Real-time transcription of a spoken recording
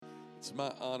It's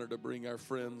my honor to bring our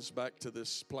friends back to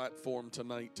this platform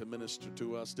tonight to minister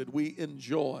to us. Did we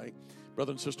enjoy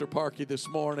Brother and Sister Parkey this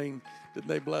morning? Did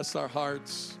they bless our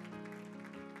hearts?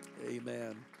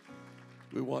 Amen.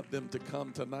 We want them to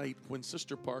come tonight. When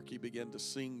Sister Parkey began to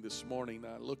sing this morning,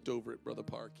 I looked over at Brother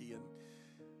Parkey and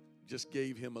just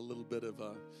gave him a little bit of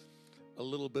a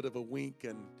wink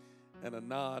and a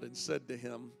nod and said to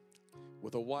him,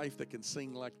 with a wife that can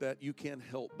sing like that, you can't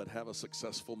help but have a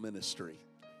successful ministry.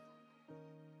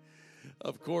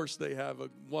 Of course, they have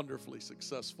a wonderfully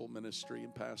successful ministry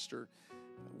and pastor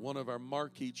one of our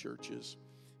marquee churches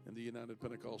in the United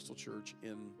Pentecostal Church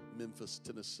in Memphis,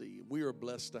 Tennessee. We are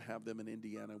blessed to have them in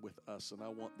Indiana with us, and I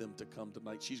want them to come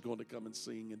tonight. She's going to come and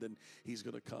sing, and then he's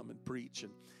going to come and preach,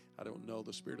 and I don't know,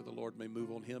 the Spirit of the Lord may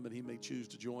move on him, and he may choose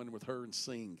to join with her and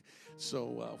sing.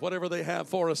 So whatever they have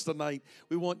for us tonight,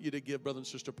 we want you to give Brother and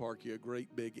Sister Parkey a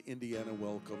great big Indiana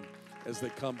welcome as they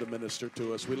come to minister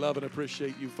to us. We love and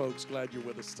appreciate you folks. Glad you're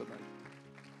with us tonight.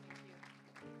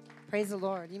 Praise the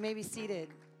Lord. You may be seated.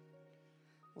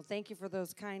 Well, thank you for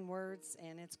those kind words,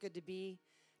 and it's good to be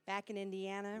back in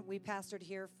Indiana. We pastored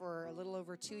here for a little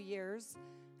over 2 years,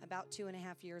 about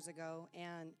 2.5 years ago,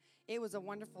 and it was a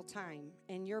wonderful time,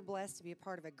 and you're blessed to be a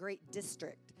part of a great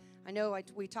district. I know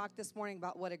we talked this morning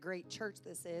about what a great church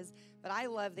this is, but I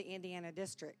love the Indiana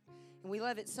district, and we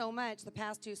love it so much. The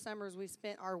past 2 summers, we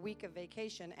spent our week of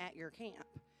vacation at your camp,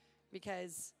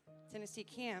 because Tennessee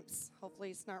camps,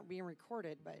 hopefully it's not being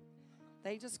recorded, but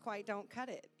they just quite don't cut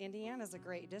it. Indiana's a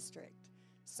great district.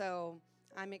 So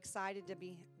I'm excited to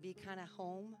be kind of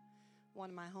home,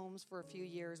 one of my homes for a few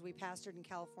years. We pastored in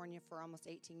California for almost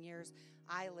 18 years.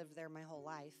 I lived there my whole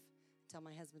life until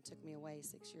my husband took me away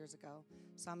 6 years ago.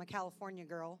 So I'm a California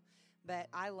girl, but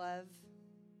I love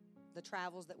the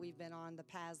travels that we've been on, the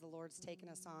paths the Lord's taken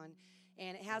us on.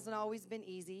 And it hasn't always been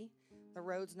easy. The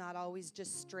road's not always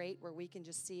just straight where we can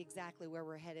just see exactly where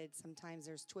we're headed. Sometimes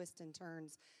there's twists and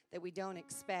turns that we don't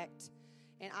expect.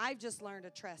 And I've just learned to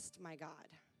trust my God.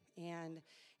 And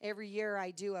every year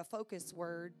I do a focus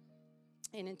word.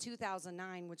 And in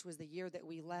 2009, which was the year that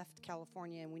we left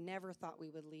California, and we never thought we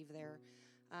would leave there,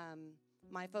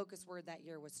 my focus word that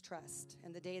year was trust.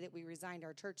 And the day that we resigned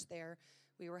our church there,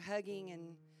 we were hugging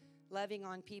and loving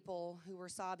on people who were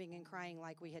sobbing and crying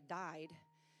like we had died.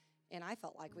 And I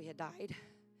felt like we had died.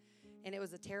 And it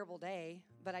was a terrible day,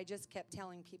 but I just kept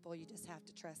telling people, you just have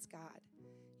to trust God.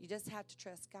 You just have to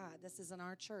trust God. This isn't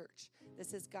our church.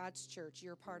 This is God's church.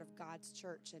 You're part of God's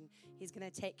church, and he's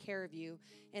going to take care of you.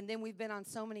 And then we've been on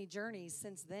so many journeys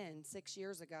since then, 6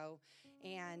 years ago,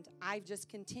 and I've just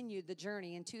continued the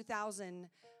journey. In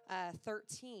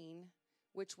 2013,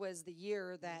 which was the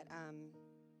year that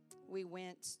we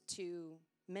went to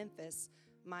Memphis,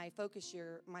 my focus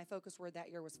word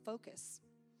that year was focus.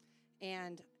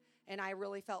 And I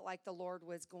really felt like the Lord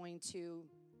was going to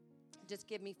just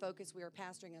give me focus. We were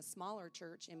pastoring a smaller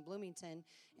church in Bloomington,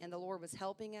 and the Lord was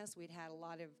helping us. We'd had a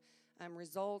lot of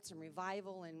results and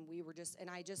revival, and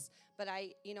I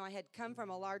had come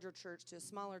from a larger church to a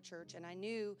smaller church, and I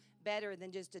knew better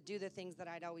than just to do the things that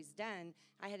I'd always done.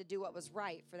 I had to do what was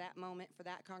right for that moment, for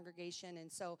that congregation, and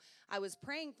so I was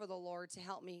praying for the Lord to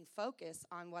help me focus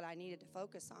on what I needed to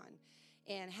focus on.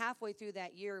 And halfway through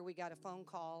that year, we got a phone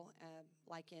call,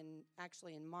 in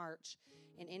March,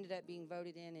 and ended up being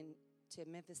voted to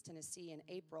Memphis, Tennessee in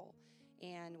April,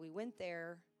 and we went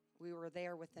there. We were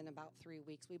there within about 3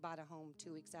 weeks. We bought a home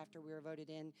 2 weeks after we were voted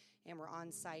in, and we're on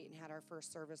site and had our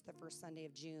first service the first Sunday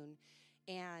of June.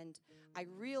 And I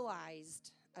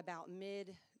realized about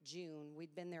mid-June,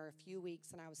 we'd been there a few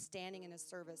weeks, and I was standing in a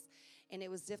service, and it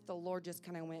was as if the Lord just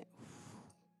kind of went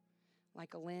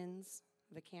like a lens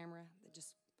of a camera that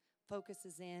just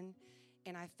focuses in.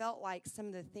 And I felt like some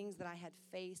of the things that I had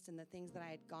faced and the things that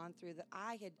I had gone through that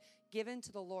I had given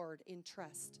to the Lord in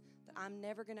trust, that I'm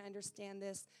never going to understand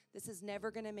this. This is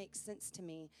never going to make sense to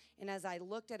me. And as I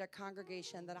looked at a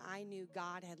congregation that I knew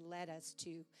God had led us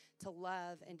to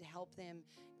love and to help them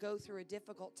go through a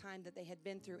difficult time that they had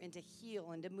been through and to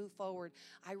heal and to move forward,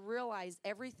 I realized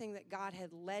everything that God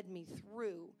had led me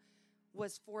through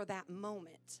was for that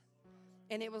moment.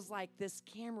 And it was like this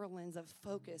camera lens of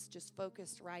focus, just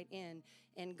focused right in,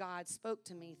 and God spoke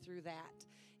to me through that.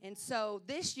 And so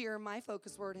this year, my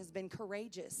focus word has been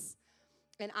courageous.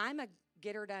 And I'm a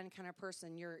get-her-done kind of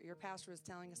person. Your pastor was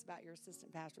telling us about your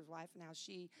assistant pastor's wife and how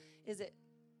she,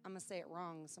 I'm going to say it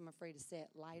wrong, so I'm afraid to say it,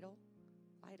 Lytle,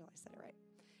 I said it right.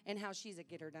 And how she's a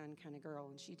get-her-done kind of girl,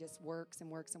 and she just works and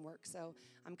works and works. So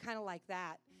I'm kind of like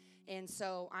that. And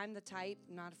so I'm the type,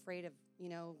 I'm not afraid of,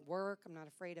 work. I'm not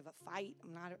afraid of a fight.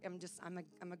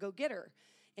 I'm a go-getter.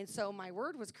 And so my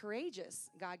word was courageous.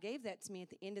 God gave that to me at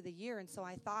the end of the year. And so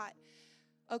I thought,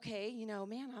 okay,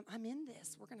 man, I'm in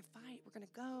this. We're going to fight. We're going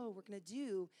to go. We're going to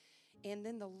do. And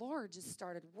then the Lord just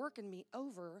started working me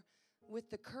over with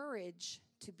the courage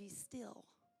to be still.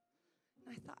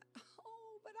 And I thought,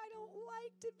 oh, but I don't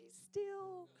like to be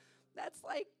still. That's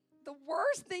like the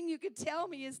worst thing you could tell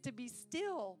me is to be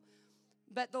still.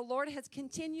 But the Lord has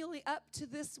continually, up to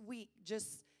this week,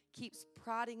 just keeps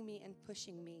prodding me and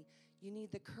pushing me. You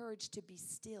need the courage to be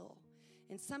still.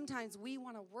 And sometimes we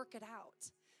want to work it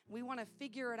out. We want to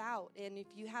figure it out. And if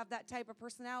you have that type of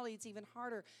personality, it's even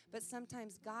harder. But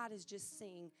sometimes God is just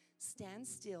saying, stand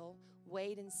still,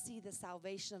 wait and see the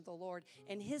salvation of the Lord.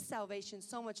 And his salvation is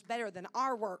so much better than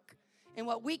our work and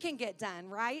what we can get done,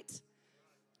 right?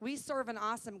 We serve an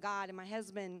awesome God. And my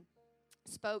husband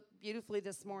spoke beautifully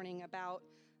this morning about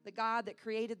the God that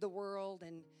created the world.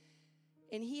 And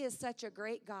he is such a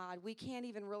great God. We can't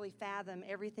even really fathom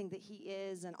everything that he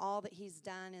is and all that he's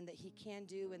done and that he can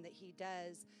do and that he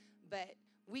does. But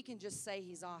we can just say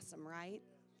he's awesome, right?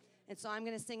 And so I'm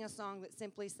going to sing a song that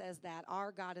simply says that.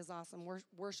 Our God is awesome.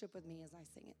 Worship with me as I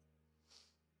sing it.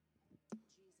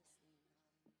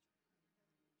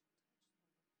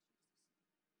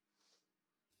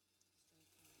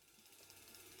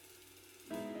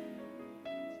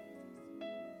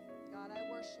 God,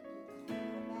 I worship you. I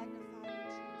magnify you,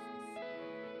 Jesus.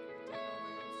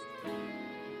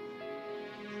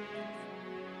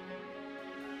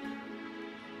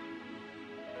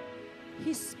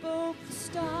 He spoke the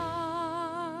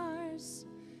stars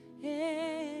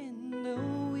and the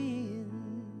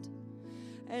wind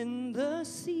and the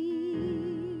sea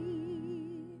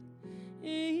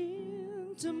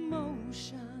into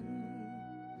motion.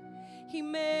 He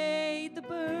made the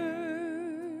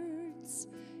birds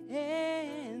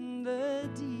and the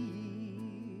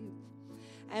deep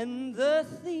and the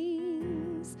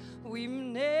things we've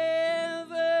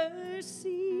never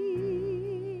seen.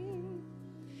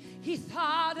 He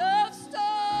thought of storms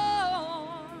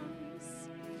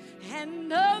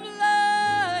and of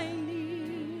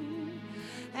lightning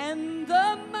and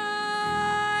the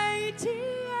mightiest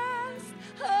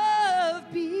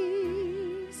of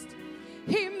beasts.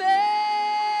 He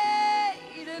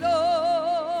made it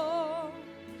all.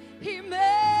 He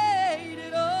made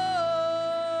it all.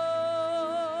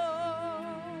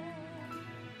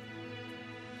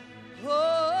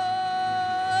 Oh.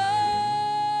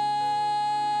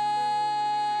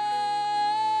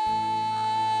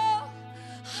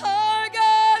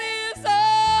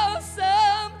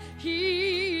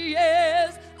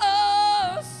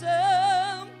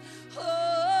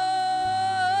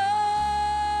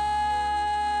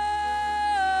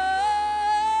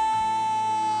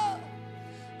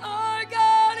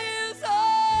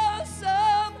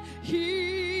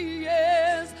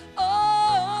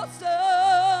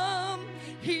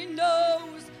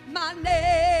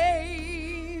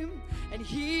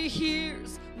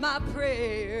 My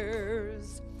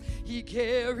prayers, he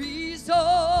carries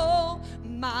all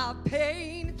my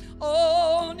pain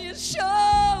on his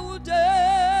shoulders.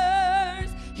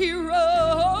 He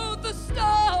wrote the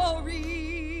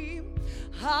story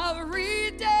of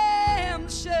redemption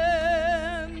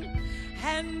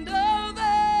and of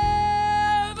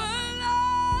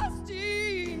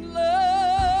everlasting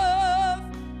love,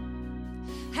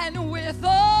 and with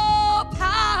all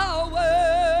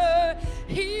power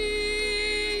he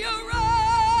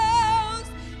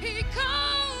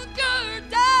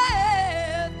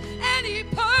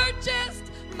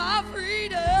my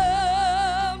freedom.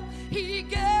 He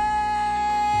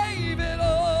gave it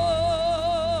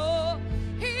all.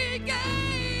 He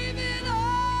gave it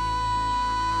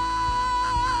all.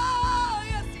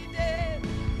 Yes, he did.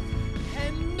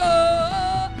 And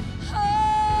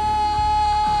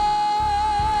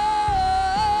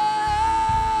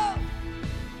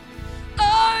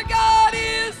our God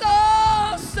is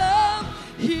awesome.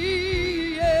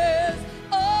 He is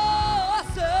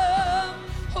awesome.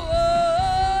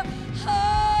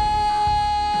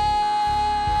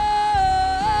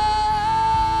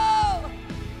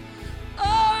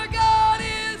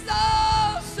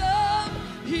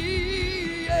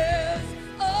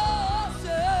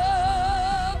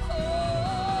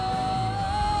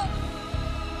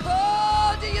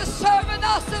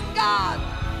 Awesome God,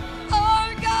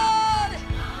 our God,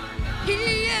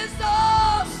 he is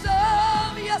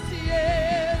awesome. Yes, he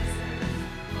is.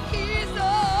 He's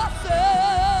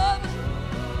awesome.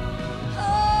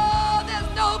 Oh, there's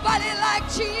nobody like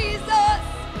Jesus.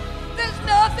 There's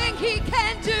nothing he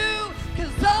can do,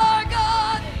 'cause our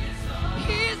God,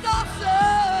 he's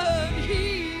awesome.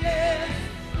 He is.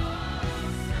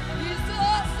 He's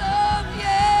awesome.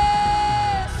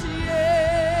 Yes.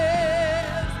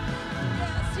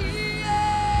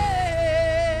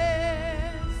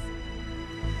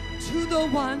 the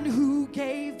one who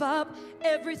gave up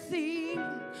everything.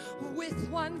 With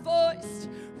one voice,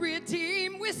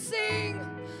 redeemed, we sing.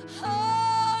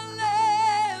 Hallelujah,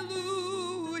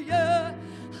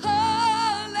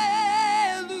 hallelujah.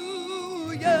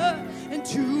 And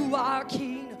to our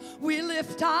King we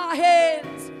lift our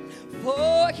hands,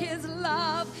 for his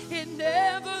love, it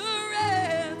never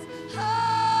ends.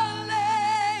 Hallelujah,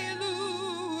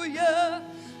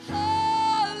 hallelujah.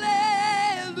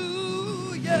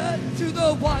 To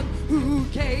the one who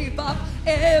gave up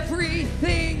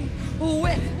everything.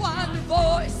 With one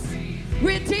voice,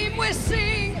 redeemed, we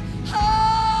sing.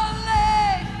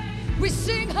 We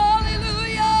sing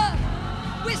hallelujah.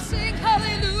 We sing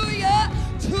hallelujah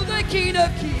to the King of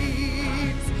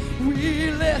Kings. We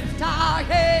lift our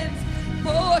hands,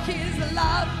 for his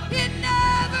love, it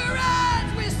never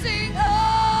ends. We sing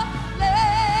hallelujah,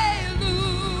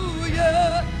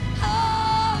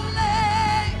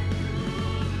 hallelujah.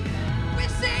 We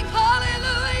sing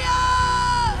hallelujah.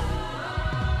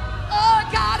 Oh,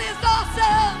 God is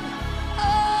awesome.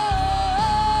 Oh,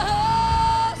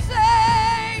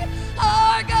 say,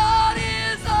 our God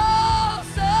is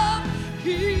awesome.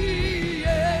 He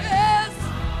is.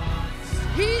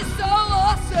 He's so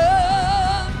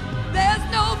awesome. There's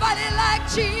nobody like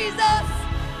Jesus.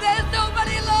 There's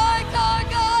nobody like our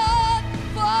God.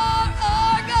 For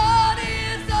our God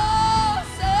is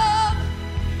awesome.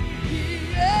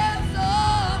 He is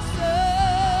awesome.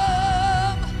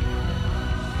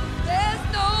 There's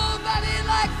nobody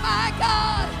like my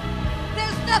God.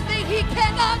 There's nothing he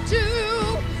cannot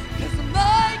do. 'Cause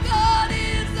my God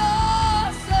is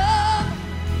awesome.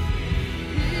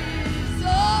 He's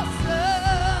awesome.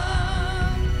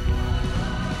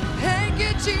 Thank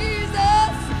you,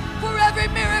 Jesus, for every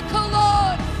miracle,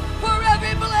 Lord, for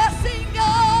every blessing,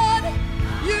 God.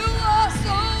 You are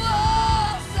so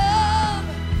awesome.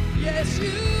 Yes,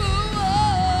 you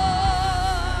are.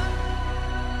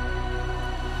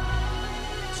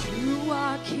 To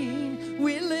our King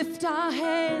we lift our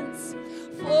hands,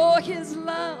 for his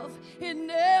love, it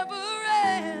never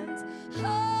ends.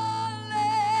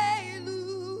 Hallelujah,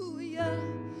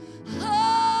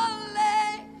 hallelujah.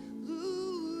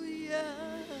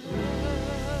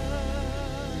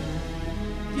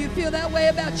 If you feel that way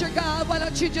about your God, why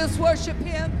don't you just worship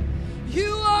him?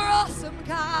 You are awesome,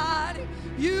 God.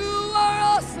 You are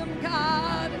awesome,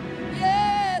 God.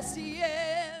 Yes, he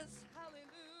is.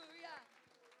 Hallelujah.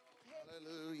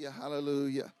 Hallelujah,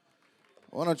 hallelujah.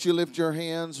 Why don't you lift your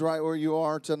hands right where you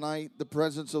are tonight? The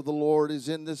presence of the Lord is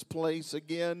in this place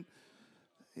again.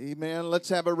 Amen. Let's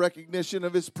have a recognition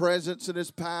of his presence and his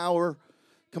power.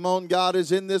 Come on, God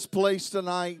is in this place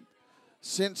tonight.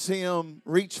 Sense him,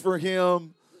 reach for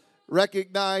him,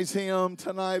 recognize him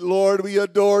tonight. Lord, we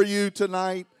adore you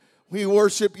tonight. We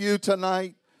worship you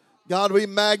tonight. God, we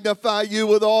magnify you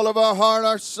with all of our heart,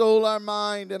 our soul, our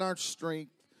mind, and our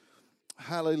strength.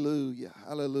 Hallelujah,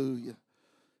 hallelujah,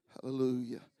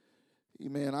 hallelujah.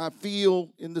 Amen. I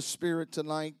feel in the Spirit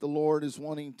tonight the Lord is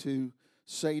wanting to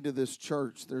say to this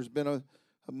church, there's been a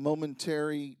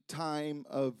momentary time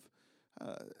of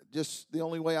just the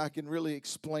only way I can really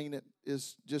explain it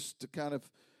is just to kind of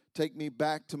take me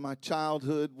back to my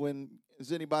childhood when,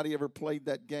 has anybody ever played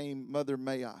that game, Mother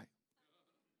May I?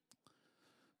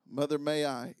 Mother May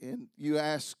I? And you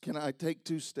ask, can I take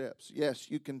 2 steps? Yes,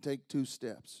 you can take 2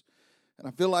 steps. And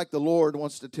I feel like the Lord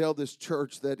wants to tell this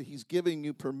church that he's giving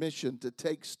you permission to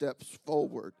take steps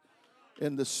forward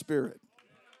in the Spirit.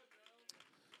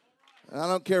 And I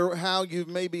don't care how you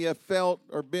maybe have felt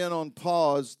or been on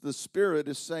pause, the Spirit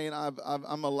is saying,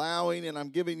 I'm allowing and I'm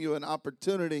giving you an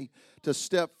opportunity to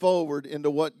step forward into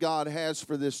what God has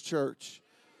for this church.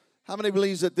 How many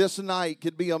believes that this night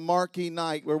could be a marquee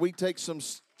night where we take some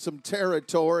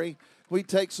territory, we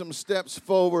take some steps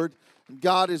forward, and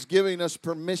God is giving us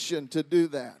permission to do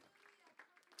that.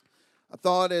 I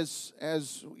thought as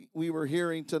we were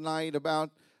hearing tonight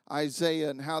about Isaiah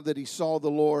and how that he saw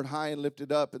the Lord high and lifted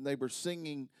up, and they were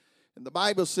singing. And the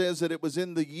Bible says that it was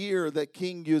in the year that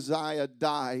King Uzziah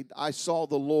died, I saw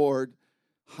the Lord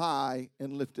high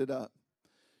and lifted up.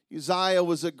 Uzziah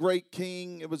was a great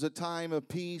king. It was a time of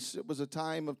peace. It was a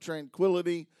time of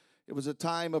tranquility. It was a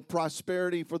time of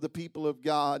prosperity for the people of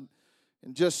God.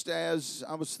 And just as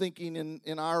I was thinking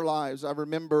in our lives, I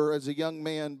remember as a young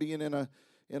man being in a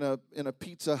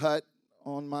Pizza Hut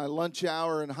on my lunch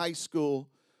hour in high school,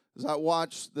 as I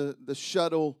watched the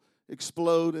shuttle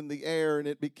explode in the air, and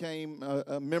it became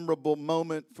a memorable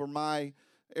moment for my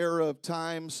era of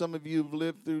time. Some of you have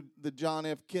lived through the John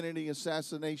F. Kennedy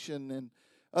assassination and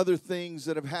other things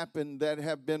that have happened that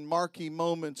have been marquee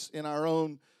moments in our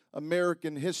own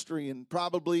American history. And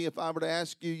probably if I were to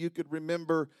ask you, you could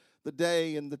remember the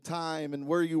day and the time and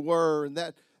where you were. And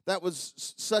that was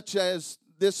such as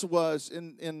this was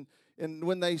in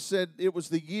when they said it was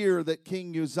the year that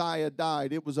King Uzziah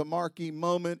died. It was a marquee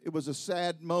moment. It was a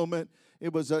sad moment.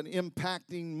 It was an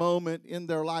impacting moment in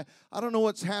their life. I don't know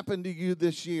what's happened to you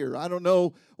this year. I don't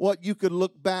know what you could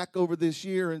look back over this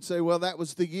year and say, well, that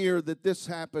was the year that this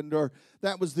happened, or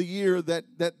that was the year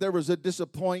that there was a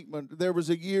disappointment. There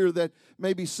was a year that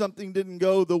maybe something didn't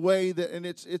go the way that, and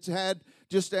it's had,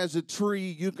 just as a tree,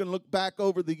 you can look back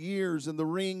over the years and the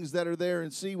rings that are there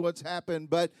and see what's happened.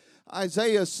 But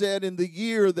Isaiah said, in the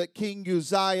year that King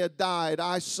Uzziah died,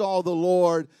 I saw the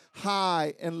Lord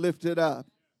high and lifted up.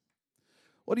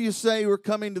 What do you say? We're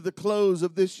coming to the close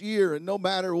of this year, and no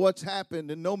matter what's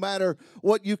happened and no matter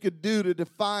what you could do to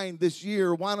define this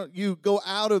year, why don't you go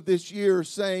out of this year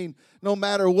saying, no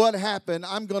matter what happened,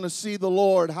 I'm going to see the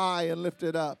Lord high and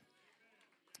lifted up.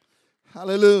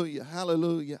 Hallelujah,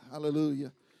 hallelujah,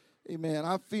 hallelujah. Amen.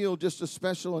 I feel just a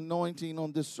special anointing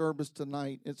on this service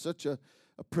tonight. It's such a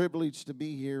privilege to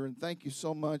be here, and thank you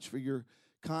so much for your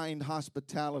kind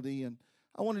hospitality. And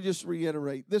I want to just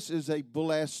reiterate, this is a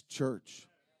blessed church.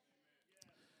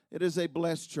 It is a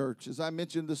blessed church. As I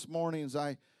mentioned this morning, as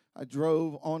I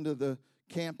drove onto the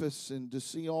campus and to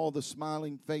see all the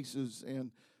smiling faces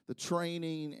and the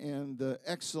training and the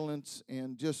excellence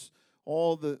and just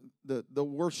all the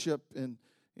worship and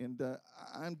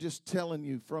I'm just telling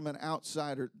you, from an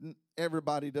outsider,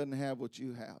 everybody doesn't have what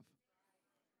you have.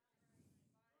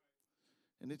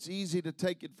 And it's easy to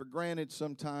take it for granted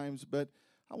sometimes, but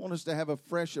I want us to have a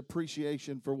fresh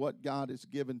appreciation for what God has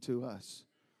given to us.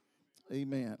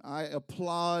 Amen. I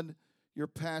applaud your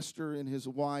pastor and his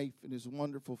wife and his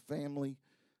wonderful family.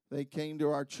 They came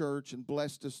to our church and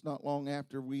blessed us not long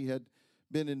after we had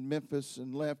been in Memphis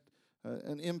and left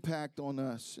an impact on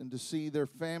us. And to see their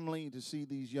family, to see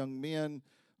these young men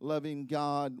loving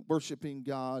God, worshiping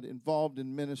God, involved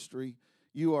in ministry,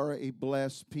 you are a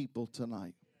blessed people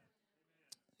tonight.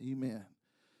 Amen.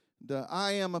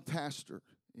 I am a pastor,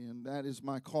 and that is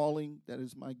my calling, that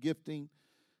is my gifting.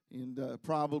 And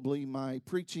probably my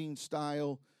preaching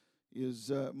style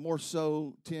is more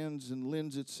so tends and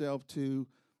lends itself to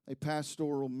a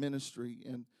pastoral ministry.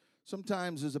 And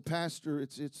sometimes as a pastor,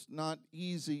 it's not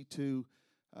easy to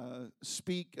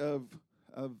speak of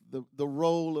the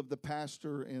role of the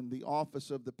pastor and the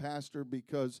office of the pastor,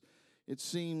 because it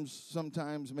seems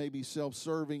sometimes maybe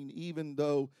self-serving, even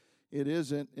though it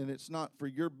isn't, and it's not for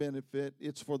your benefit,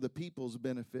 it's for the people's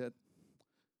benefit.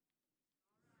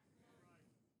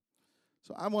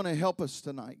 So I want to help us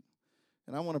tonight,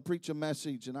 and I want to preach a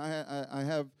message, and I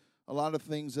have a lot of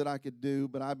things that I could do,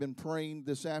 but I've been praying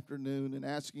this afternoon and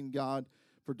asking God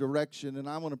for direction, and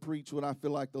I want to preach what I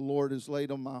feel like the Lord has laid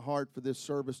on my heart for this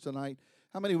service tonight.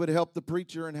 How many would help the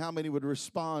preacher, and how many would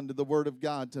respond to the Word of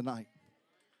God tonight?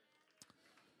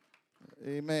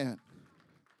 Amen.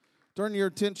 Turn your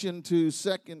attention to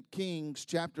 2 Kings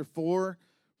chapter 4.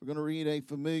 We're going to read a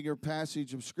familiar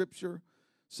passage of Scripture.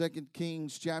 2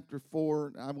 Kings chapter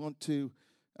 4. I want to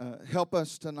help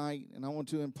us tonight, and I want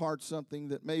to impart something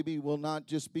that maybe will not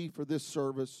just be for this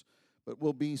service, but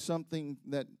will be something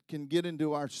that can get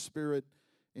into our spirit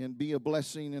and be a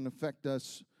blessing and affect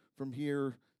us from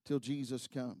here till Jesus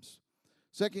comes.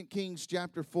 2 Kings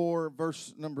chapter 4,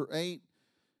 verse number 8.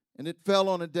 And it fell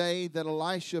on a day that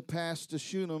Elisha passed to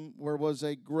Shunem, where was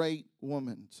a great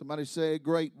woman. Somebody say, a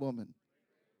great woman.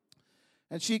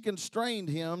 And she constrained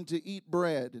him to eat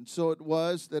bread. And so it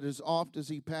was that as oft as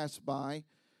he passed by,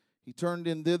 he turned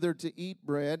in thither to eat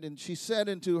bread. And she said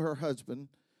unto her husband,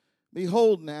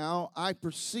 Behold now, I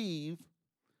perceive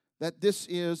that this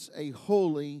is a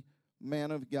holy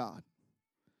man of God.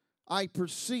 I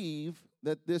perceive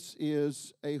that this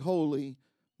is a holy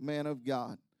man of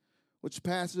God, which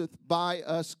passeth by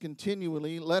us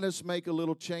continually. Let us make a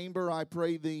little chamber, I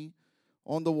pray thee,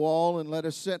 on the wall, and let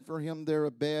us set for him there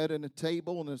a bed and a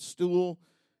table and a stool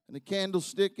and a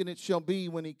candlestick. And it shall be,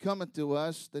 when he cometh to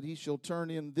us, that he shall turn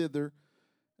in thither.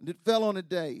 And it fell on a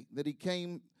day that he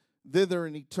came thither,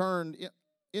 and he turned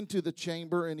into the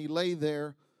chamber, and he lay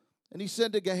there. And he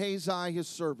said to Gehazi his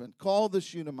servant, Call the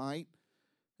Shunammite.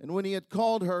 And when he had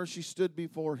called her, she stood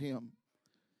before him.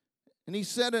 And he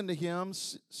said unto him,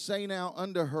 Say now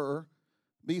unto her,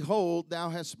 Behold, thou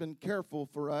hast been careful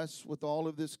for us with all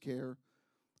of this care.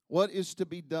 What is to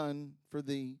be done for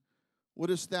thee?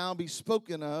 Wouldest thou be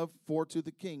spoken of for to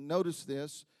the king? Notice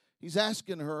this. He's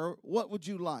asking her, what would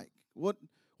you like? What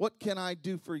can I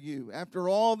do for you? After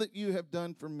all that you have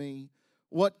done for me,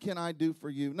 what can I do for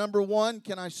you? Number one,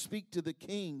 can I speak to the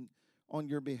king on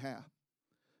your behalf?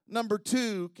 Number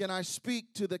 2, can I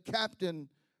speak to the captain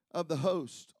of the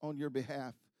host on your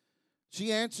behalf?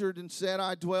 She answered and said,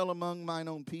 I dwell among mine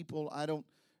own people. I don't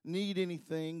need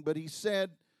anything. But he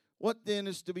said, what then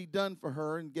is to be done for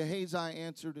her? And Gehazi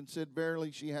answered and said,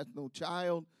 verily, she hath no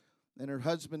child, and her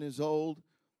husband is old.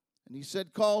 And he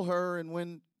said, call her. And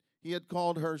when he had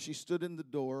called her, she stood in the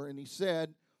door. And he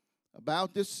said,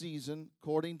 about this season,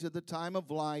 according to the time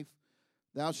of life,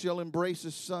 thou shalt embrace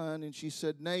a son. And she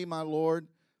said, nay, my Lord,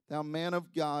 thou man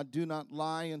of God, do not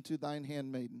lie unto thine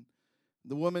handmaiden.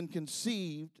 The woman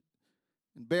conceived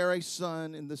and bare a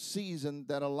son in the season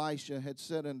that Elisha had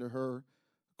said unto her,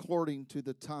 according to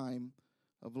the time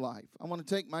of life. I want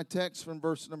to take my text from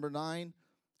verse number 9.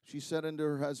 She said unto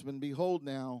her husband, behold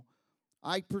now,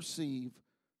 I perceive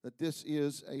that this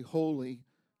is a holy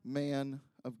man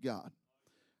of God.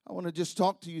 I want to just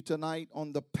talk to you tonight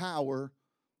on the power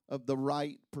of the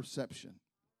right perception.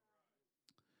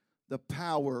 The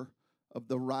power of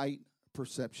the right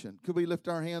perception. Could we lift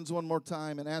our hands one more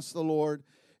time and ask the Lord,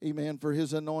 amen, for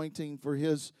His anointing, for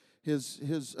His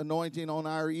anointing on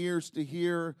our ears to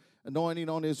hear, anointing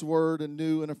on His word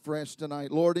anew and afresh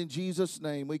tonight. Lord, in Jesus'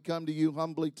 name, we come to you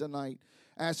humbly tonight,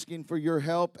 asking for your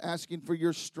help, asking for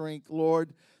your strength.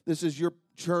 Lord, this is your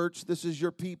church, this is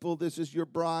your people, this is your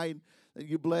bride that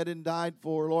you bled and died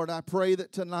for. Lord, I pray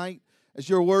that tonight, as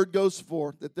your word goes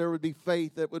forth, that there would be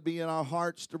faith that would be in our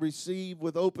hearts to receive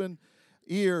with open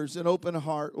ears and open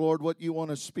heart, Lord, what you want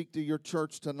to speak to your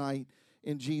church tonight.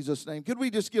 In Jesus' name. Could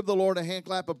we just give the Lord a hand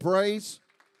clap of praise?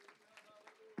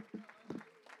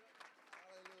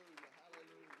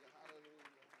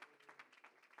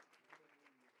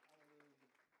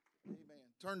 Amen.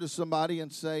 Turn to somebody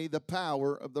and say, the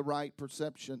power of the right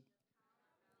perception.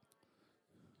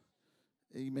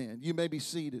 Amen. You may be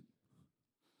seated.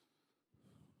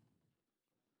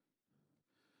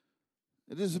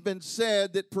 It has been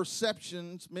said that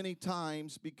perceptions many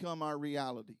times become our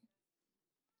reality.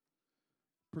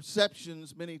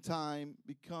 Perceptions many times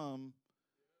become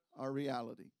our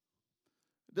reality.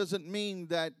 It doesn't mean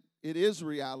that it is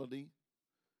reality,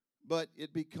 but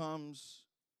it becomes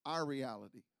our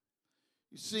reality.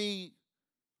 You see,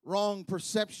 wrong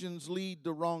perceptions lead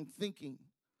to wrong thinking.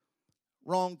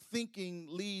 Wrong thinking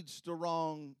leads to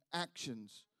wrong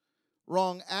actions.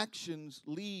 Wrong actions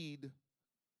lead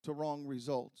to wrong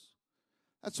results.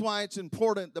 That's why it's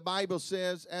important. The Bible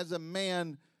says, as a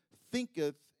man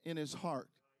thinketh in his heart,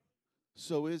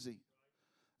 so is he.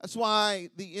 That's why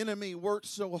the enemy works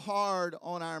so hard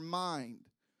on our mind.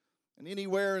 And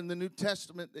anywhere in the New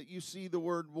Testament that you see the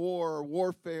word war or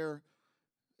warfare,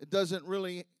 it doesn't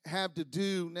really have to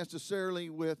do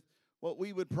necessarily with what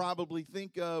we would probably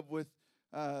think of with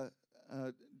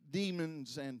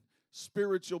demons and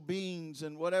spiritual beings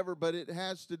and whatever, but it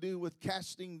has to do with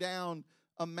casting down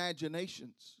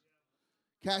imaginations,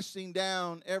 casting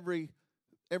down every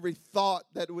thought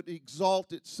that would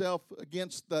exalt itself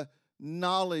against the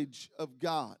knowledge of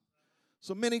God.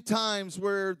 So many times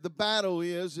where the battle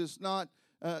is not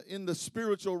in the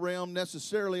spiritual realm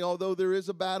necessarily, although there is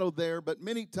a battle there, but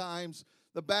many times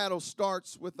the battle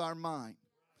starts with our mind.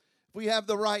 If we have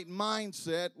the right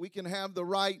mindset, we can have the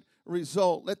right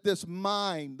result. Let this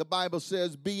mind, the Bible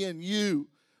says, be in you,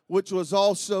 which was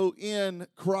also in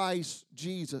Christ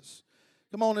Jesus.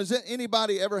 Come on, has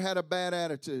anybody ever had a bad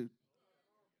attitude?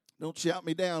 Don't shout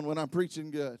me down when I'm preaching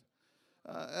good.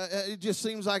 It just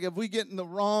seems like if we get in the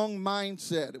wrong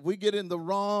mindset, if we get in the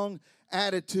wrong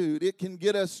attitude, it can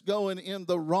get us going in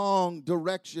the wrong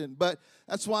direction. But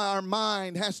that's why our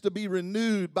mind has to be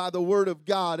renewed by the Word of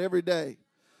God every day.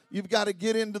 You've got to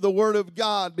get into the Word of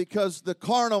God because the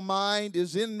carnal mind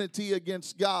is enmity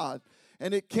against God.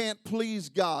 And it can't please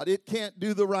God. It can't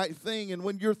do the right thing. And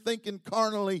when you're thinking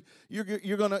carnally,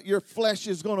 your flesh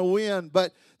is going to win.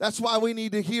 But that's why we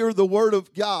need to hear the Word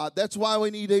of God. That's why we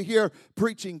need to hear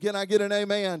preaching. Can I get an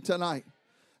amen tonight?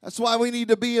 That's why we need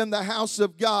to be in the house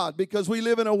of God, because we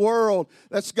live in a world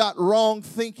that's got wrong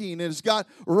thinking. It's got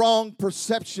wrong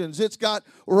perceptions. It's got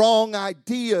wrong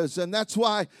ideas. And that's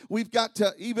why we've got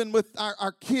to, even with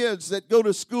our kids that go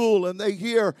to school and they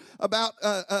hear about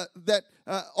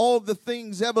all the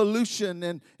things,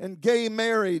 evolution and gay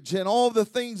marriage and all the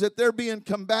things that they're being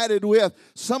combated with,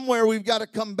 somewhere we've got to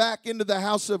come back into the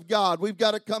house of God. We've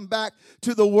got to come back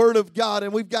to the Word of God,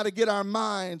 and we've got to get our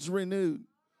minds renewed.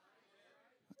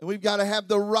 And we've got to have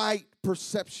the right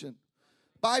perception.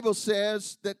 Bible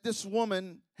says that this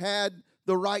woman had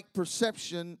the right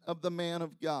perception of the man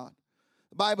of God.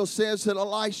 The Bible says that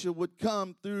Elisha would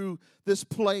come through this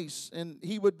place, and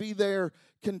he would be there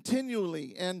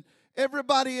continually. And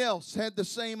Everybody else had the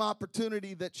same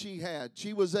opportunity that she had.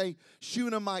 She was a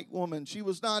Shunammite woman. She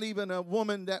was not even a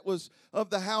woman that was of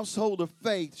the household of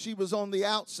faith. She was on the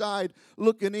outside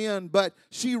looking in, but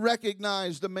she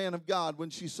recognized a man of God when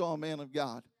she saw a man of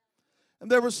God. And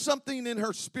there was something in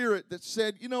her spirit that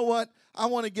said, you know what? I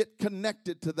want to get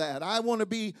connected to that. I want to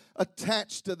be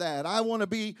attached to that. I want to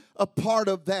be a part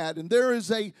of that. And there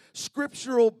is a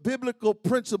scriptural, biblical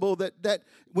principle that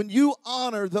when you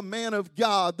honor the man of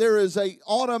God, there is an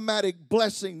automatic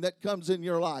blessing that comes in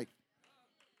your life.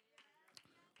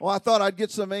 Well, I thought I'd get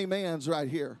some amens right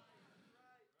here.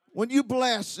 When you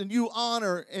bless and you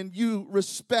honor and you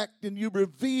respect and you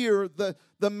revere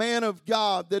the man of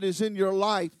God that is in your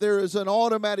life, there is an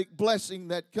automatic blessing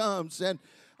that comes. And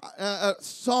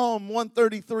Psalm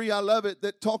 133, I love it,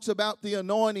 that talks about the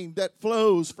anointing that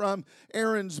flows from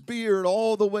Aaron's beard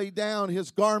all the way down his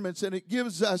garments. And it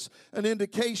gives us an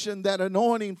indication that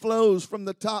anointing flows from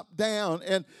the top down.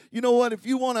 And you know what? If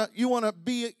you want to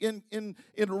be in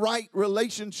right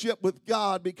relationship with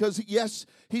God, because yes,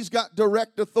 He's got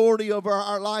direct authority over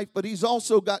our life, but He's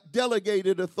also got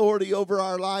delegated authority over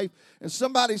our life. And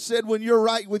somebody said, when you're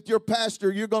right with your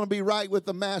pastor, you're going to be right with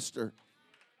the master.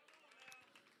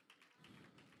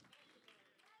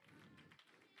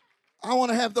 I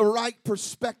want to have the right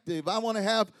perspective. I want to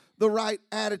have the right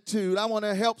attitude. I want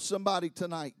to help somebody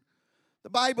tonight.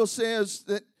 The Bible says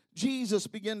that Jesus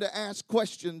began to ask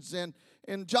questions, and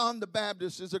John the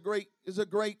Baptist is a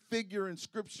great figure in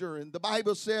Scripture. And the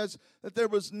Bible says that there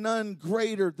was none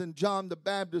greater than John the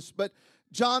Baptist. But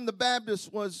John the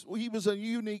Baptist was a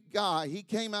unique guy. He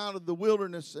came out of the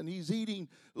wilderness, and he's eating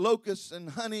locusts and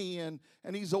honey, and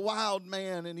he's a wild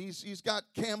man, and he's got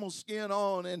camel skin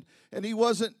on, and he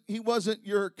wasn't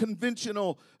your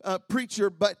conventional preacher.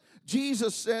 But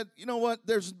Jesus said, you know what,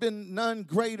 there's been none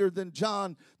greater than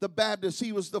John the Baptist.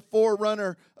 He was the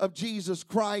forerunner of Jesus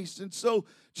Christ. And so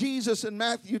Jesus in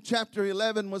Matthew chapter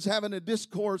 11 was having a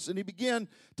discourse, and he began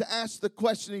to ask the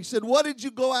question. He said, what did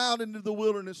you go out into the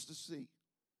wilderness to see?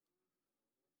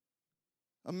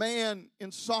 A man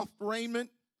in soft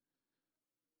raiment.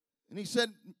 And he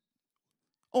said,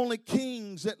 only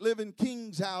kings that live in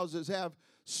kings' houses have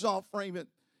soft raiment.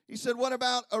 He said, what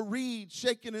about a reed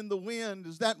shaking in the wind?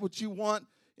 Is that what you want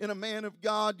in a man of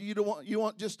God? You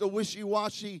want just a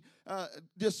wishy-washy,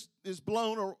 just is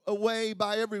blown away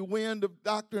by every wind of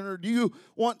doctrine? Or do you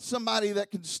want somebody that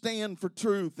can stand for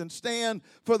truth and stand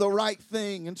for the right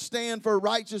thing and stand for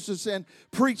righteousness and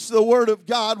preach the word of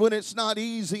God when it's not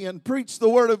easy and preach the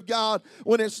word of God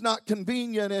when it's not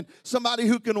convenient, and somebody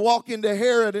who can walk into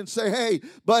Herod and say, hey,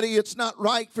 buddy, it's not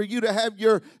right for you to have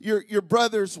your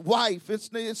brother's wife.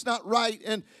 It's not right.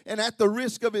 And at the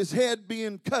risk of his head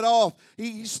being cut off,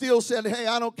 he still said, hey,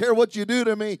 I don't care what you do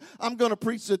to me. I'm going to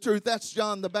preach the truth. That's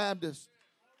John the Baptist. And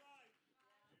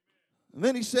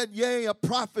then he said, yea, a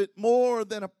prophet, more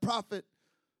than a prophet.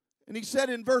 And he said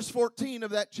in verse 14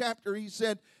 of that chapter, he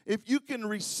said, if you can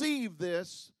receive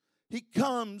this, he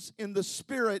comes in the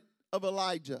spirit of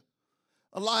Elijah.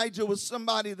 Elijah was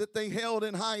somebody that they held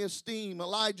in high esteem.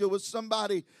 Elijah was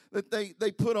somebody that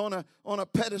they put on a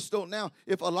pedestal. Now,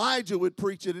 if Elijah would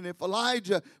preach it, and if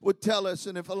Elijah would tell us,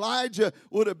 and if Elijah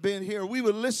would have been here, we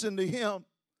would listen to him.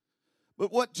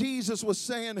 But what Jesus was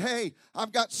saying, hey,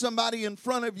 I've got somebody in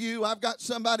front of you. I've got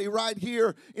somebody right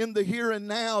here in the here and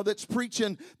now that's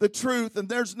preaching the truth, and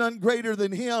there's none greater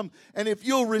than him. And if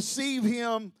you'll receive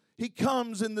him, he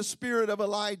comes in the spirit of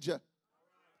Elijah.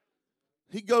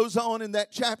 He goes on in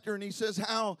that chapter and he says,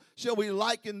 how shall we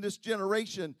liken this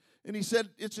generation? And he said,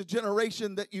 it's a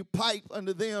generation that you pipe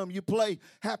unto them. You play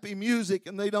happy music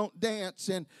and they don't dance.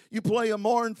 And you play a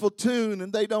mournful tune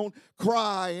and they don't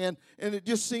cry. And it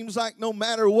just seems like no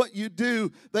matter what you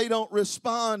do, they don't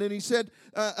respond. And he said,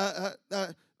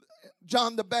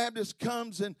 John the Baptist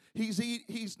comes and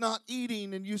he's not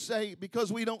eating, and you say,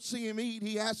 because we don't see him eat,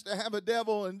 he has to have a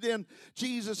devil. And then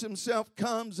Jesus himself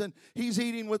comes and he's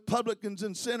eating with publicans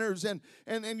and sinners, and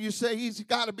you say he's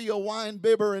got to be a wine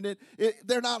bibber, and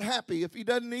they're not happy. If he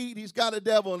doesn't eat, he's got a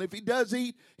devil, and if he does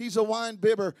eat, he's a wine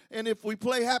bibber. And if we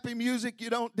play happy music,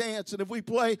 you don't dance, and if we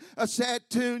play a sad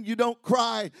tune, you don't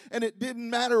cry. And it didn't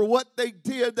matter what they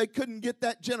did, they couldn't get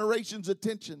that generation's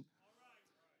attention.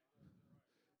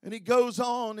 And he goes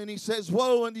on and he says,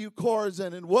 woe unto you,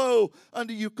 Chorazin, and woe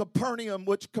unto you, Capernaum,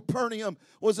 which Capernaum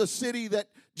was a city that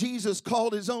Jesus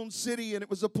called his own city, and it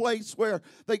was a place where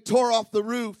they tore off the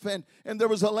roof, and there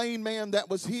was a lame man that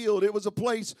was healed. It was a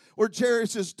place where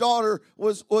Jairus' daughter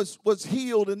was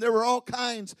healed, and there were all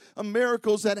kinds of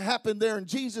miracles that happened there. And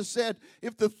Jesus said,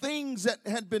 if the things that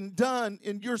had been done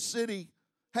in your city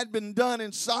had been done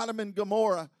in Sodom and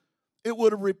Gomorrah, it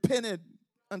would have repented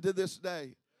unto this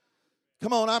day.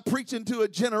 Come on, I'm preaching to a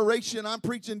generation. I'm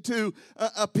preaching to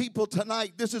a people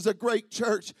tonight. This is a great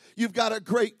church. You've got a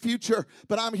great future.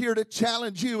 But I'm here to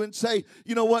challenge you and say,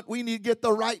 you know what? We need to get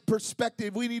the right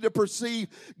perspective. We need to perceive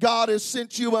God has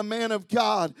sent you a man of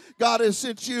God. God has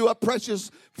sent you a precious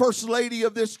first lady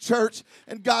of this church.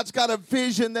 And God's got a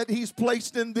vision that He's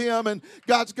placed in them. And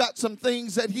God's got some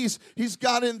things that He's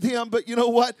got in them. But you know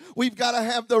what? We've got to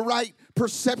have the right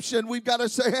perception. We've got to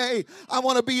say, hey, I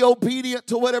want to be obedient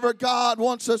to whatever God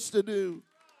wants us to do.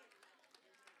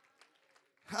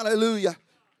 Hallelujah.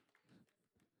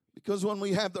 Because when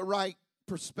we have the right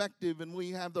perspective and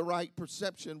we have the right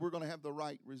perception, we're going to have the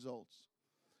right results.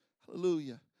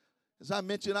 Hallelujah. As I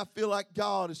mentioned, I feel like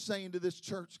God is saying to this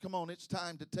church, come on, it's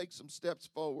time to take some steps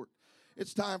forward.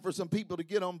 It's time for some people to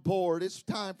get on board. It's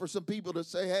time for some people to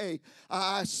say, hey,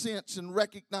 I sense and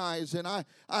recognize and I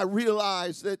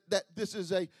realize that this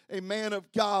is a man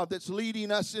of God that's leading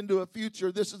us into a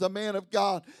future. This is a man of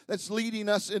God that's leading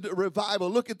us into revival.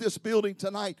 Look at this building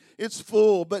tonight. It's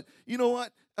full. But you know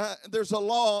what? There's a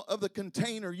law of the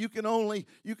container. You can only,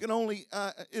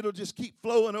 it'll just keep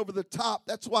flowing over the top.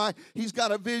 That's why He's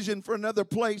got a vision for another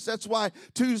place. That's why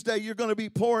Tuesday you're going to be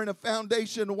pouring a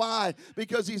foundation. Why?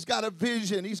 Because He's got a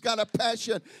vision. He's got a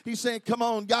passion. He's saying, come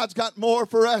on, God's got more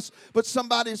for us. But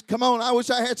come on, I wish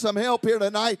I had some help here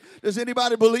tonight. Does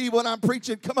anybody believe what I'm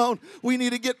preaching? Come on, we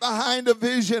need to get behind a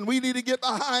vision. We need to get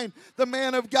behind the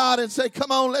man of God and say, come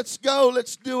on, let's go,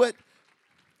 let's do it.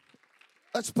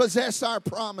 Let's possess our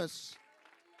promise.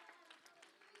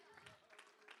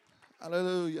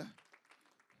 Hallelujah.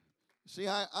 See,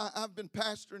 I've been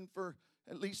pastoring for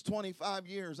at least 25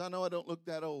 years. I know I don't look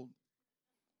that old,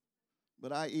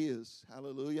 but I is.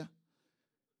 Hallelujah.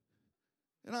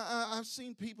 And I've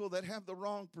seen people that have the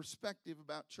wrong perspective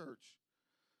about church.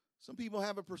 Some people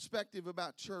have a perspective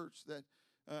about church that,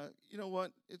 you know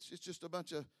what, it's just a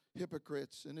bunch of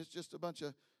hypocrites, and it's just a bunch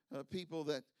of people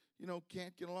that,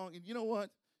 can't get along. And you know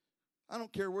what? I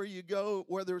don't care where you go,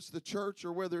 whether it's the church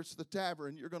or whether it's the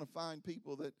tavern, you're going to find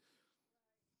people that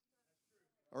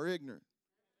are ignorant.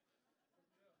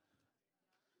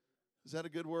 Is that a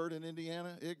good word in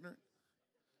Indiana? Ignorant?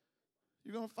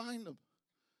 You're going to find them.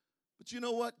 But you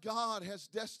know what? God has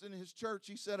destined His church.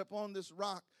 He said, upon this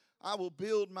rock, I will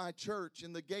build my church,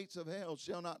 and the gates of hell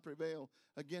shall not prevail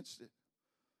against it.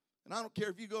 And I don't care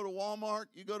if you go to Walmart,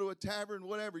 you go to a tavern,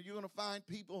 whatever, you're going to find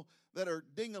people that are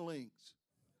ding-a-lings.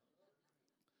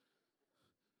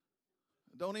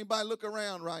 Don't anybody look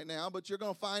around right now, but you're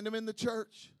going to find them in the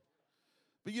church.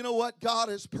 But you know what? God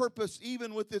has purposed,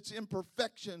 even with its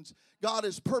imperfections, God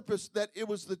has purposed that it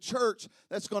was the church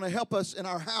that's going to help us in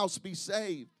our house be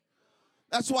saved.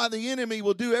 That's why the enemy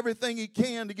will do everything he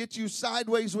can to get you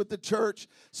sideways with the church,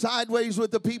 sideways with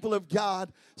the people of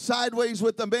God, sideways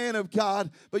with the man of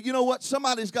God. But you know what?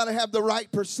 Somebody's got to have the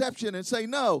right perception and say,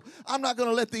 no, I'm not going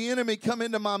to let the enemy come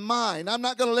into my mind. I'm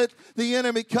not going to let the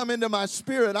enemy come into my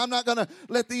spirit. I'm not going to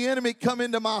let the enemy come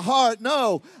into my heart.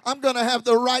 No, I'm going to have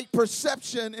the right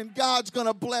perception, and God's going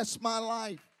to bless my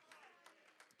life.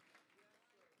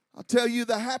 I'll tell you,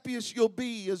 the happiest you'll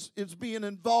be is being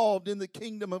involved in the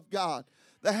kingdom of God.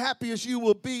 The happiest you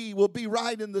will be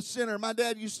right in the center. My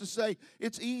dad used to say,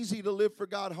 it's easy to live for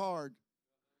God hard,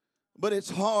 but it's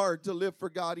hard to live for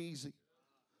God easy.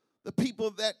 The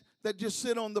people that just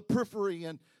sit on the periphery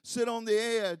and sit on the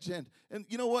edge. And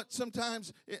you know what?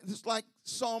 Sometimes it's like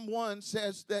Psalm 1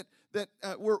 says that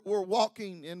we're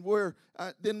walking and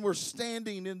then we're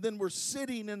standing and then we're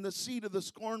sitting in the seat of the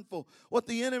scornful. What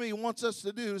the enemy wants us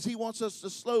to do is he wants us to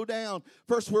slow down.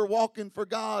 First we're walking for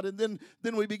God, and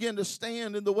then we begin to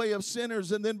stand in the way of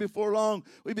sinners, and then before long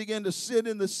we begin to sit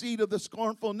in the seat of the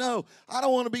scornful. No, I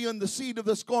don't want to be in the seat of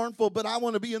the scornful, but I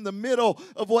want to be in the middle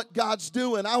of what God's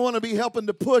doing. I want to be helping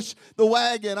to push the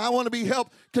wagon. I want to be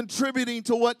contributing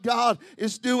to what God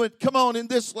is doing. Come on, in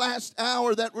this last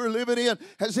hour that we're living in,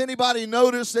 has anybody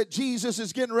noticed that Jesus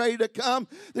is getting ready to come?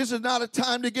 This is not a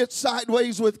time to get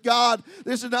sideways with God.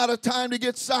 This is not a time to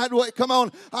get sideways. Come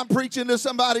on, I'm preaching to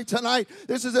somebody tonight.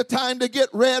 This is a time to get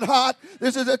red hot.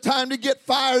 This is a time to get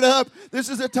fired up. This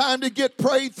is a time to get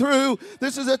prayed through.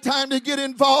 This is a time to get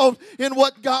involved in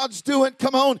what God's doing.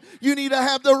 Come on, you need to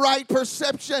have the right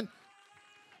perception.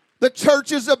 The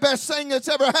church is the best thing that's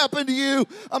ever happened to you.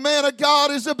 A man of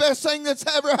God is the best thing that's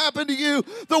ever happened to you.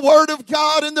 The Word of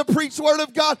God and the preached Word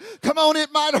of God. Come on,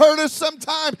 it might hurt us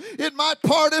sometime. It might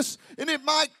part us and it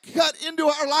might cut into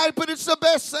our life, but it's the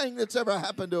best thing that's ever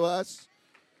happened to us.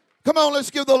 Come on, let's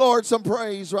give the Lord some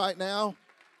praise right now.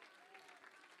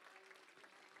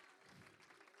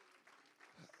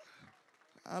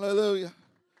 Hallelujah.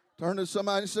 Turn to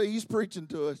somebody and say, He's preaching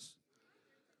to us.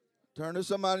 Turn to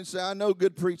somebody and say, I know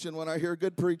good preaching when I hear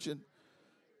good preaching.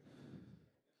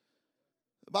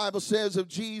 The Bible says of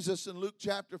Jesus in Luke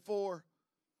chapter 4,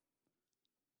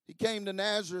 he came to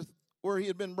Nazareth where he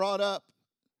had been brought up.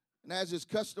 And as his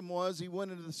custom was, he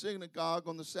went into the synagogue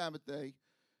on the Sabbath day.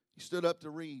 He stood up to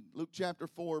read. Luke chapter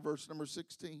 4, verse number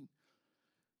 16.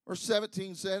 Verse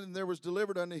 17 said, and there was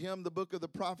delivered unto him the book of the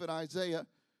prophet Isaiah.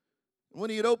 And when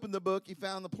he had opened the book, he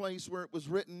found the place where it was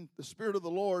written, the Spirit of the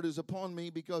Lord is upon me,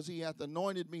 because he hath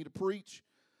anointed me to preach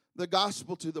the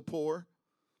gospel to the poor.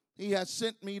 He hath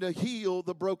sent me to heal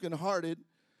the brokenhearted,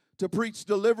 to preach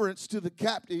deliverance to the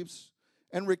captives,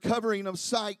 and recovering of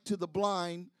sight to the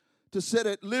blind, to set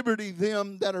at liberty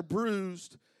them that are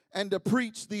bruised, and to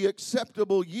preach the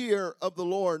acceptable year of the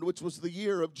Lord, which was the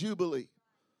year of Jubilee.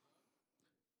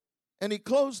 And he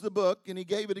closed the book, and he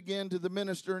gave it again to the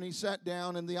minister, and he sat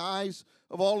down, and the eyes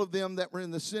of all of them that were in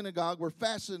the synagogue were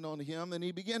fastened on him. And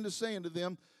he began to say unto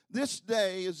them, this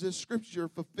day is this scripture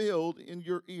fulfilled in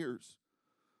your ears.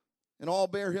 And all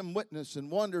bare him witness,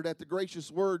 and wondered at the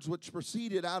gracious words which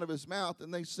proceeded out of his mouth.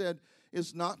 And they said,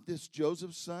 is not this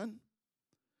Joseph's son?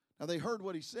 Now they heard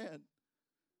what he said,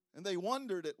 and they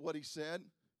wondered at what he said.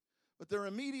 But their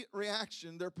immediate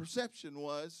reaction, their perception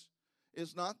was,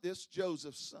 is not this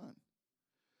Joseph's son?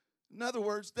 In other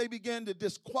words, they began to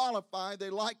disqualify. They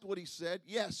liked what he said.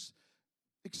 Yes,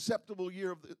 acceptable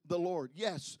year of the Lord.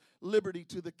 Yes, liberty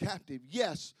to the captive.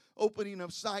 Yes, opening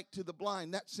of sight to the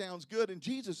blind. That sounds good. And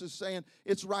Jesus is saying,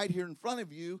 it's right here in front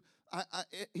of you.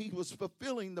 He was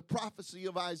fulfilling the prophecy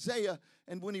of Isaiah.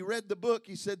 And when he read the book,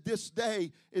 he said, this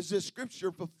day is this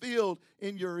scripture fulfilled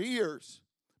in your ears.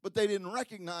 But they didn't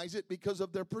recognize it because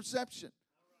of their perception.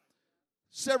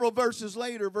 Several verses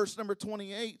later, verse number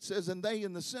 28 says, and they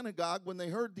in the synagogue, when they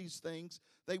heard these things,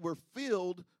 they were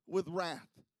filled with wrath.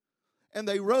 And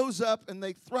they rose up, and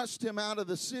they thrust him out of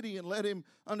the city, and led him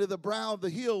under the brow of the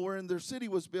hill wherein their city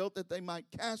was built, that they might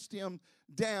cast him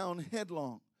down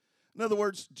headlong. In other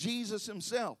words, Jesus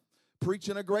himself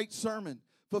preaching a great sermon,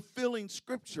 fulfilling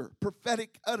scripture,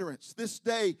 prophetic utterance. This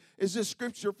day is this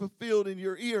scripture fulfilled in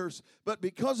your ears. But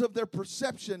because of their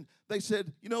perception, they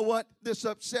said, you know what? This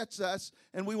upsets us,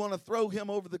 and we want to throw him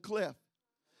over the cliff.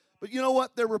 But you know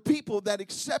what? There were people that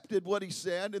accepted what he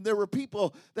said, and there were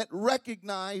people that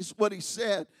recognized what he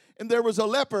said. And there was a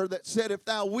leper that said, if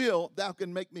thou wilt, thou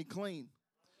can make me clean.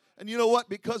 And you know what?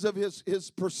 Because of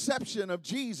his perception of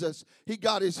Jesus, he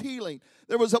got his healing.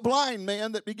 There was a blind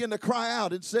man that began to cry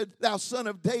out and said, thou son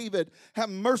of David, have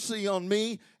mercy on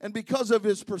me. And because of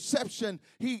his perception,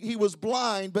 he was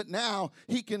blind, but now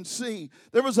he can see.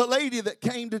 There was a lady that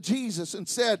came to Jesus and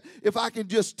said, if I can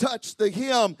just touch the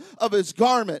hem of his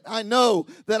garment, I know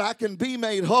that I can be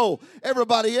made whole.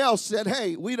 Everybody else said,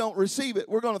 hey, we don't receive it.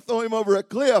 We're going to throw him over a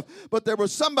cliff. But there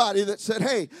was somebody that said,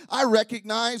 hey, I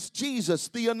recognize Jesus,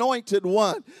 the anointed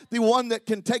one, the one that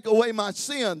can take away my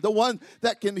sin, the one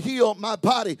that can heal my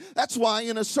body. That's why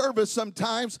in a service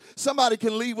sometimes somebody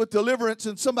can leave with deliverance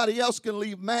and somebody else can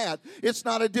leave mad. It's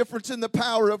not a difference in the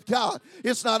power of God.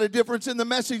 It's not a difference in the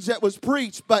message that was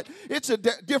preached, but it's a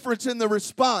difference in the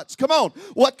response. Come on.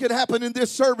 What could happen in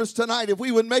this service tonight if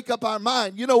we would make up our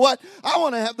mind? You know what? I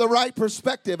want to have the right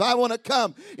perspective. I want to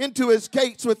come into his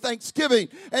gates with thanksgiving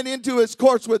and into his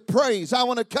courts with praise. I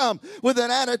want to come with an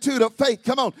attitude of faith.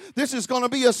 Come on. This is going to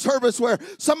be a service where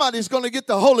somebody's going to get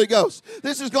the Holy Ghost.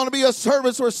 This is going to be a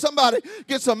service where somebody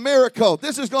gets a miracle.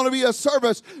 This is going to be a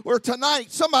service where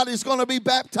tonight somebody's going to be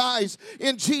baptized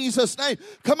in Jesus' name.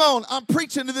 Come on, I'm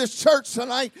preaching to this church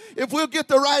tonight. If we'll get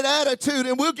the right attitude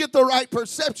and we'll get the right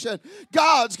perception,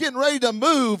 God's getting ready to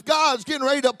move. God's getting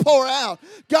ready to pour out.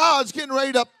 God's getting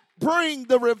ready to bring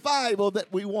the revival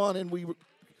that we want and we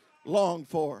long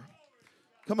for.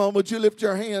 Come on, would you lift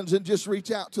your hands and just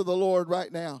reach out to the Lord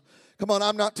right now? Come on,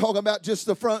 I'm not talking about just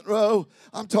the front row.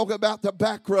 I'm talking about the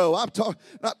back row. I'm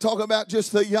not talking about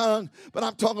just the young, but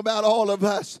I'm talking about all of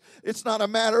us. It's not a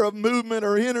matter of movement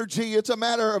or energy. It's a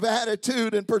matter of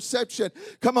attitude and perception.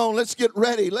 Come on, let's get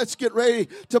ready. Let's get ready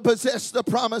to possess the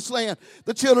promised land.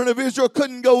 The children of Israel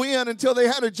couldn't go in until they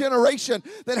had a generation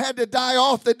that had to die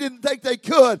off that didn't think they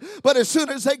could. But as soon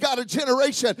as they got a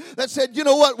generation that said, you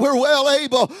know what, we're well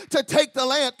able to take the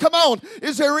land. Come on,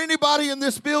 is there anybody in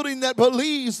this building that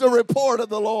believes the report of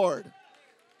the Lord?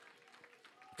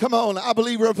 Come on, I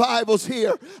believe revival's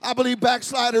here. I believe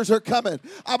backsliders are coming.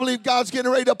 I believe God's getting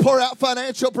ready to pour out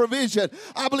financial provision.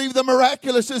 I believe the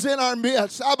miraculous is in our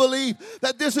midst. I believe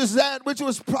that this is that which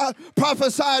was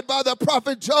prophesied by the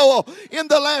prophet Joel. In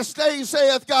the last days,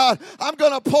 saith God, I'm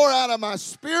going to pour out of my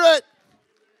spirit.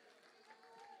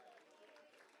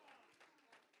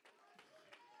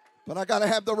 But I got to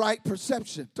have the right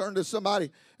perception. Turn to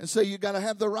somebody and say, you got to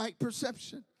have the right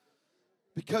perception.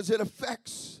 Because it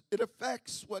affects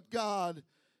what God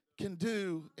can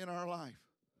do in our life.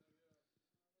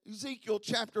 Ezekiel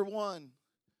chapter 1.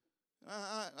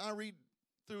 I read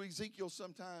through Ezekiel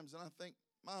sometimes and I think,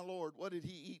 my Lord, what did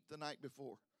he eat the night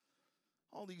before?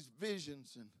 All these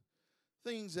visions and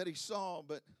things that he saw.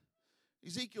 But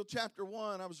Ezekiel chapter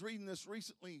 1, I was reading this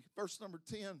recently, verse number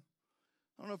 10.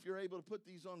 I don't know if you're able to put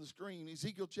these on the screen.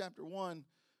 Ezekiel chapter 1,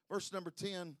 verse number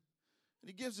 10. And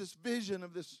he gives this vision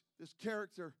of this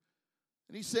character.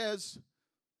 And he says,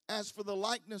 as for the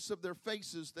likeness of their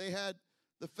faces, they had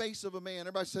the face of a man.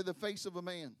 Everybody say the face of a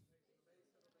man.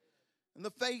 And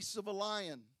the face of a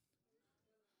lion.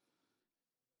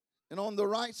 And on the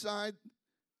right side,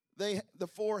 the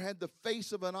four had the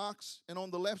face of an ox. And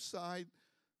on the left side,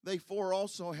 they four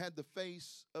also had the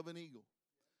face of an eagle.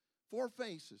 4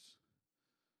 faces.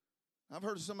 I've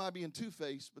heard of somebody being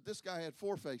 2-faced, but this guy had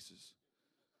 4 faces.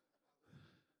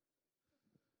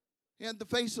 He had the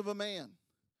face of a man.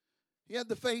 He had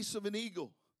the face of an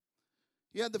eagle.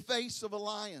 He had the face of a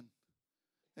lion.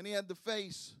 And he had the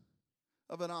face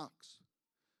of an ox.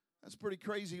 That's a pretty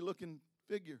crazy looking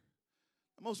figure.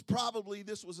 Most probably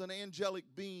this was an angelic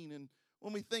being. And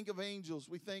when we think of angels,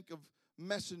 we think of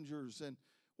messengers and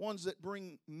ones that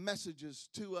bring messages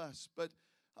to us. But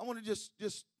I want to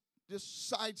just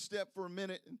sidestep for a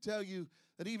minute and tell you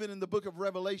that even in the book of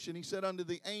Revelation, he said unto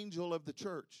the angel of the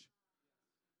church.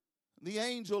 The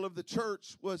angel of the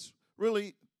church was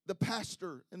really the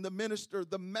pastor and the minister,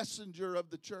 the messenger of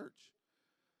the church.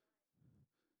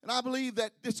 And I believe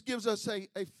that this gives us a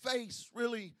face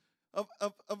really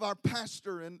of our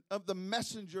pastor and of the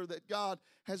messenger that God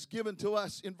has given to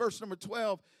us. In verse number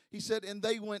 12, he said, and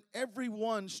they went every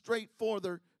one straight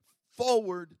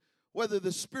forward, whether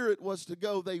the Spirit was to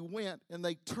go, they went, and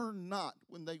they turned not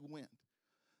when they went.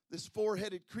 This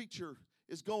 4-headed creature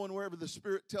is going wherever the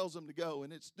Spirit tells them to go,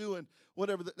 and it's doing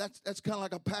whatever. That's kind of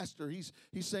like a pastor. He's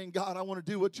saying, God, I want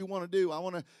to do what you want to do. I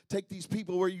want to take these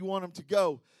people where you want them to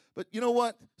go. But you know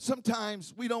what?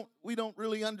 Sometimes we don't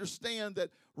really understand that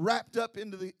wrapped up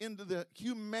into the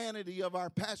humanity of our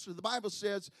pastor. The Bible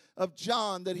says of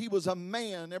John that he was a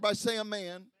man. Everybody say a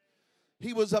man.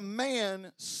 He was a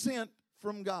man sent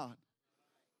from God.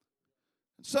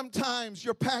 Sometimes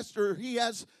your pastor, he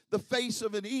has the face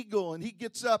of an eagle, and he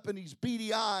gets up and he's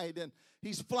beady-eyed and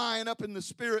he's flying up in the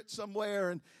Spirit somewhere,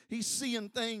 and he's seeing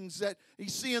things that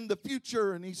he's seeing the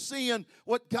future, and he's seeing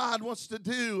what God wants to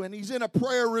do, and he's in a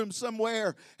prayer room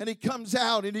somewhere, and he comes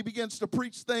out and he begins to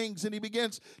preach things, and he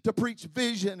begins to preach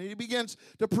vision, and he begins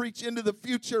to preach into the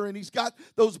future, and he's got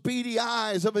those beady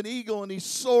eyes of an eagle, and he's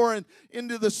soaring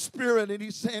into the Spirit, and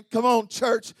he's saying, come on,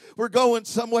 church, we're going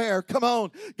somewhere. Come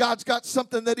on, God's got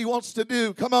something that he wants to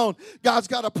do. Come on, God's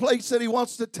got a place that he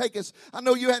wants to take us. I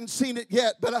know you hadn't seen it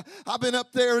yet, but I've been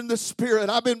up there in the Spirit.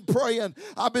 I've been praying.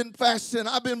 I've been fasting.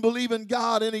 I've been believing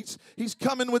God, and he's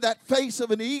coming with that face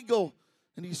of an eagle,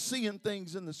 and he's seeing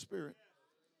things in the Spirit.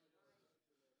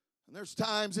 And there's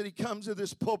times that he comes to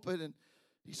this pulpit, and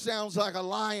he sounds like a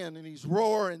lion, and he's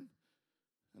roaring.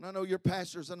 And I know your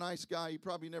pastor's a nice guy. He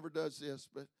probably never does this,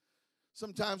 but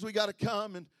sometimes we got to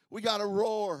come and we got to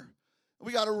roar.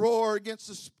 We got to roar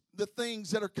against the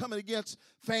things that are coming against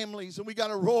families, and we got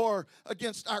to roar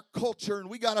against our culture, and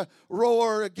we got to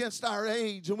roar against our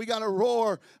age, and we got to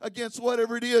roar against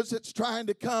whatever it is that's trying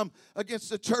to come against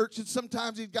the church. And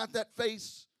sometimes he's got that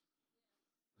face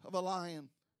of a lion.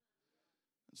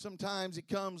 And sometimes he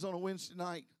comes on a Wednesday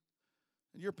night,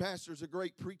 and your pastor's a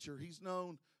great preacher. He's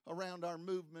known around our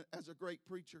movement as a great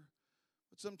preacher.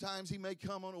 But sometimes he may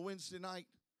come on a Wednesday night,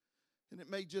 and it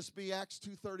may just be Acts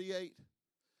 2:38.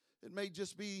 It may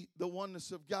just be the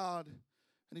oneness of God,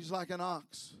 and he's like an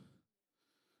ox,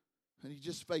 and he's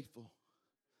just faithful.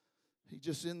 He's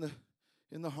just in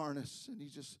the harness, and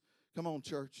he's just, come on,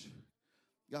 church.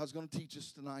 God's going to teach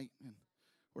us tonight, and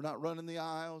we're not running the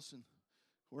aisles, and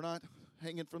we're not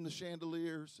hanging from the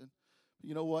chandeliers, and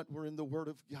you know what? We're in the Word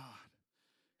of God,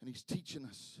 and he's teaching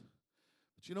us.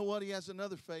 But you know what? He has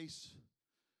another face,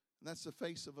 and that's the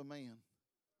face of a man.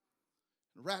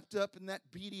 Wrapped up in that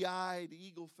beady-eyed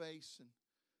eagle face, and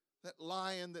that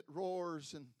lion that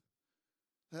roars, and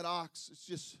that ox is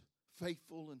just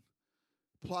faithful and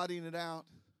plotting it out,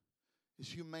 is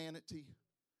humanity.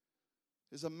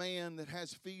 Is a man that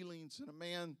has feelings, and a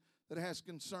man that has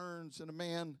concerns, and a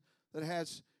man that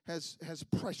has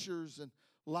pressures and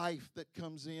life that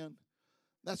comes in.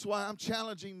 That's why I'm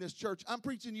challenging this church. I'm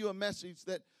preaching you a message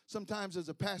that sometimes as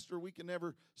a pastor we can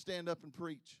never stand up and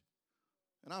preach.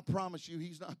 And I promise you,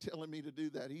 he's not telling me to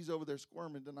do that. He's over there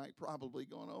squirming tonight, probably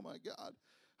going, oh, my God,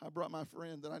 I brought my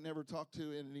friend that I never talked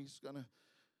to in, and he's going to,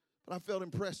 but I felt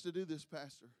impressed to do this,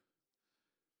 Pastor.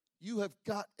 You have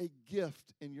got a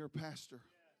gift in your pastor.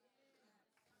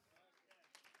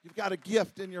 You've got a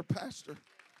gift in your pastor.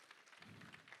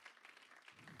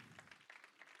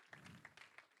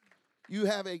 You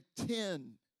have a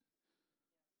 10.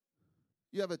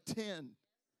 You have a 10.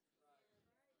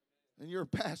 And you're a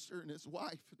pastor and his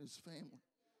wife and his family.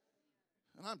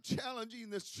 And I'm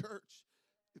challenging this church,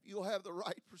 if you'll have the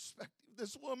right perspective.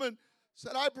 This woman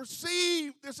said, I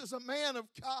perceive this is a man of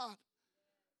God.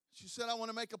 She said, I want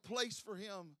to make a place for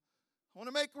him. I want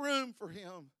to make room for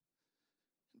him.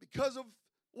 Because of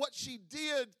what she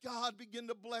did, God began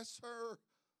to bless her.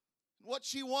 What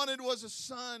she wanted was a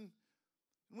son.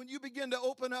 When you begin to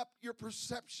open up your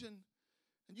perception,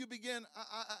 and you begin,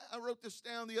 I wrote this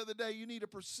down the other day, you need to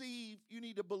perceive, you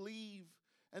need to believe,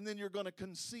 and then you're going to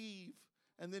conceive,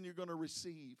 and then you're going to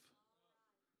receive.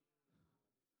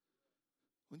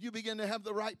 When you begin to have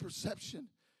the right perception,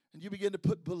 and you begin to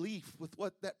put belief with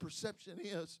what that perception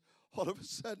is, all of a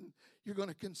sudden, you're going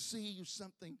to conceive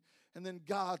something. And then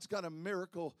God's got a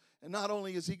miracle. And not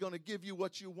only is he going to give you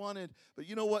what you wanted, but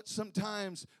you know what?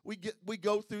 Sometimes we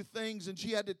go through things, and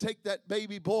she had to take that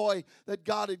baby boy that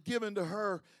God had given to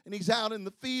her, and he's out in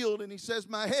the field, and he says,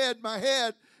 my head, my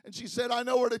head. And she said, I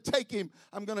know where to take him.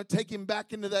 I'm going to take him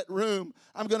back into that room.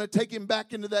 I'm going to take him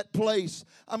back into that place.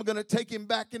 I'm going to take him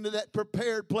back into that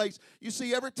prepared place. You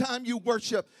see, every time you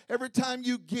worship, every time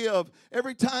you give,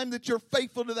 every time that you're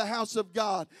faithful to the house of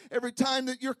God, every time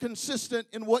that you're consistent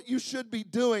in what you should be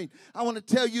doing, I want to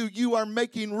tell you, you are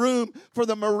making room for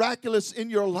the miraculous in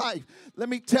your life. Let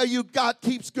me tell you, God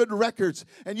keeps good records.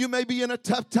 And you may be in a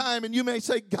tough time, and you may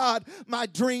say, God, my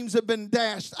dreams have been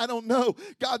dashed. I don't know.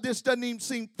 God, this doesn't even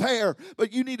seem fair.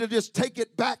 But you need to just take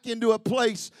it back into a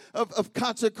place of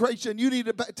consecration. You need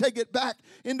to take it back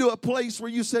into a place where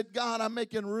you said, God, I'm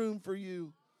making room for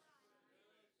you.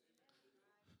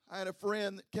 I had a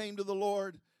friend that came to the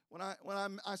Lord. When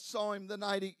I saw him the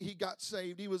night he got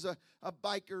saved, he was a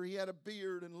biker. He had a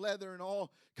beard and leather and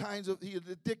all kinds of, he was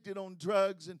addicted on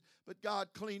drugs, but God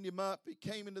cleaned him up. He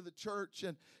came into the church,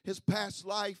 and his past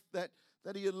life that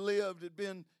he had lived had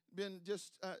been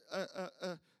just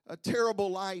a terrible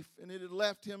life, and it had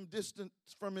left him distant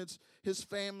from his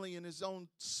family and his own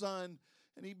son.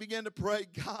 And he began to pray,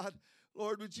 God,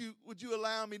 Lord, would you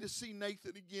allow me to see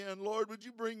Nathan again? Lord, would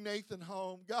you bring Nathan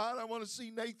home? God, I want to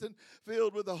see Nathan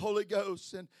filled with the Holy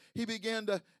Ghost. And he began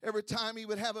to, every time he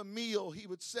would have a meal, he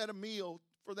would set a meal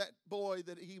for that boy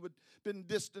that he would been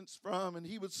distanced from, and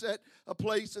he would set a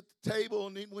place at the table,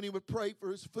 and when he would pray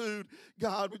for his food,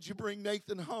 God, would you bring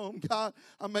Nathan home? God,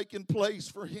 I'm making place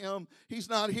for him. He's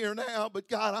not here now, but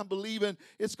God, I'm believing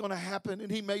it's going to happen,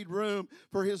 and he made room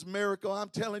for his miracle. I'm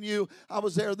telling you, I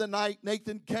was there the night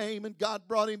Nathan came, and God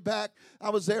brought him back. I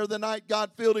was there the night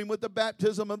God filled him with the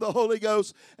baptism of the Holy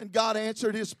Ghost, and God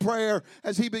answered his prayer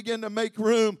as he began to make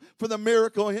room for the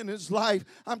miracle in his life.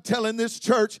 I'm telling this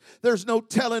church, there's no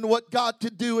telling what God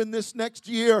could do in this next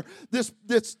year. There's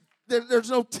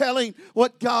no telling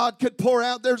what God could pour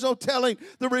out. There's no telling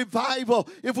the revival.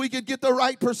 If we could get the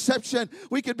right perception,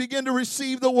 we could begin to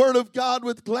receive the word of God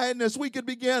with gladness. We could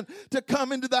begin to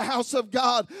come into the house of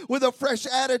God with a fresh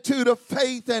attitude of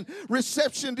faith and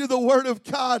reception to the word of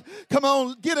God. Come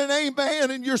on, get an amen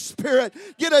in your spirit.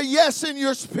 Get a yes in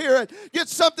your spirit. Get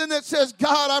something that says,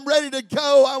 God, I'm ready to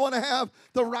go. I want to have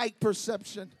the right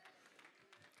perception.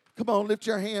 Come on, lift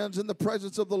your hands in the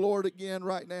presence of the Lord again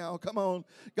right now. Come on.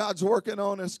 God's working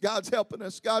on us. God's helping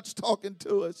us. God's talking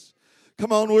to us.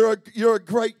 Come on, you're a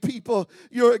great people.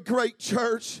 You're a great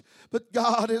church. But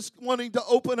God is wanting to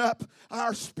open up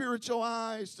our spiritual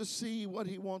eyes to see what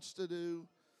he wants to do.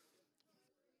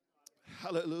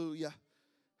 Hallelujah.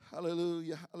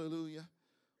 Hallelujah. Hallelujah.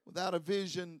 Without a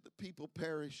vision, the people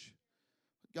perish.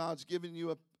 God's given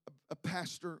you a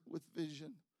pastor with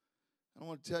vision. I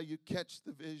want to tell you, catch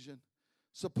the vision.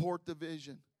 Support the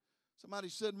vision. Somebody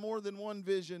said more than one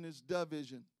vision is the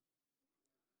vision.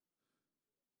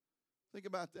 Think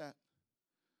about that.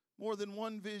 More than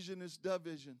one vision is the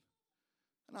vision.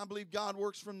 And I believe God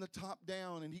works from the top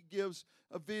down, and he gives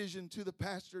a vision to the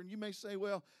pastor. And you may say,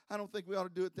 well, I don't think we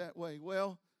ought to do it that way.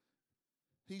 Well,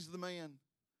 he's the man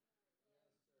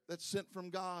that's sent from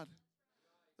God,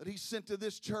 that he sent to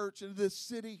this church and this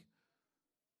city.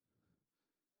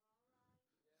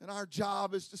 And our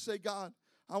job is to say, God,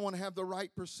 I want to have the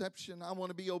right perception. I want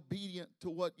to be obedient to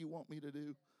what you want me to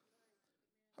do.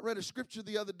 I read a scripture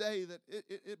the other day that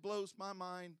it blows my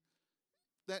mind,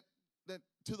 that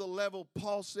to the level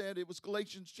Paul said, it was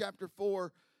Galatians chapter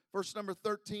 4, verse number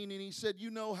 13, and he said,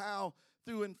 you know how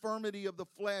through infirmity of the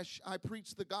flesh, I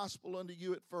preached the gospel unto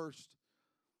you at first.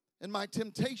 And my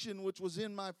temptation which was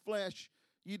in my flesh,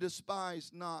 ye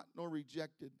despised not, nor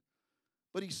rejected.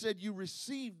 But he said, you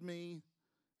received me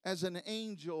as an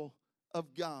angel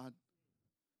of God,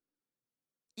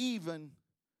 even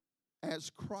as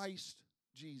Christ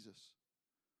Jesus.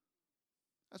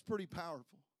 That's pretty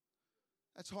powerful.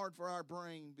 That's hard for our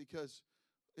brain because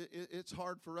it's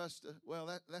hard for us to, well,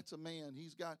 that's a man.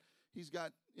 He's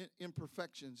got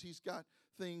imperfections. He's got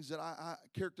things that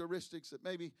characteristics that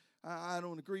maybe I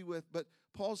don't agree with. But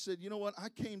Paul said, you know what? I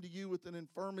came to you with an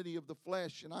infirmity of the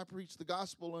flesh, and I preached the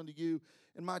gospel unto you,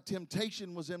 and my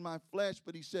temptation was in my flesh.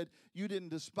 But he said, you didn't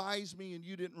despise me, and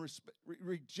you didn't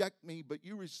reject me, but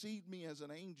you received me as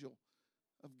an angel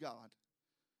of God,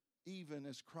 even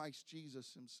as Christ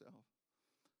Jesus himself.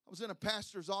 I was in a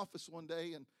pastor's office one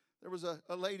day, and there was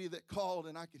a lady that called,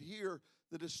 and I could hear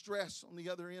the distress on the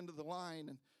other end of the line.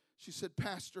 And she said,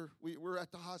 Pastor, we're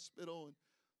at the hospital, and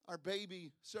our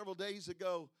baby several days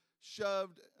ago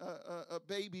shoved a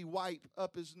baby wipe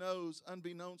up his nose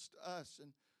unbeknownst to us.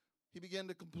 And he began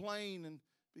to complain and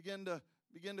began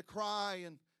to cry,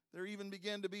 and there even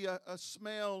began to be a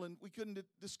smell, and we couldn't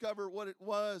discover what it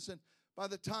was. And by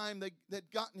the time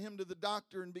they'd gotten him to the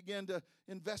doctor and began to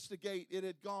investigate, it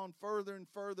had gone further and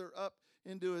further up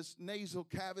into his nasal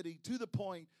cavity to the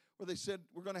point where they said,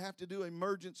 we're going to have to do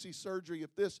emergency surgery.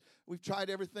 We've tried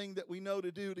everything that we know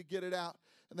to do to get it out.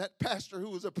 And that pastor, who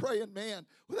was a praying man,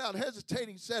 without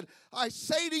hesitating said, I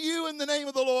say to you in the name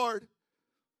of the Lord,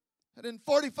 that in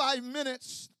 45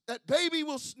 minutes, that baby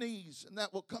will sneeze, and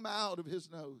that will come out of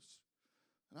his nose.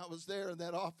 And I was there in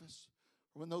that office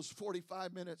when those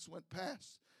 45 minutes went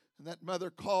past, and that mother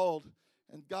called,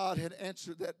 and God had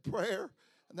answered that prayer,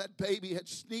 and that baby had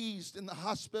sneezed in the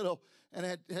hospital and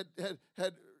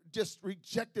had just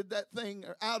rejected that thing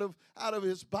out of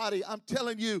his body. I'm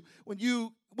telling you, when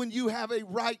you have a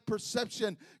right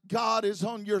perception, God is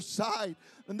on your side.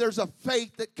 And there's a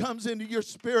faith that comes into your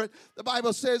spirit. The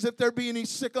Bible says, if there be any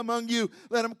sick among you,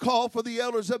 let him call for the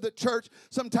elders of the church.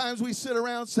 Sometimes we sit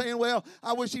around saying, well,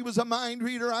 I wish he was a mind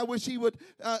reader. I wish he would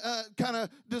kind of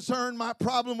discern my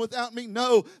problem without me.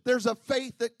 No, there's a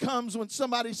faith that comes when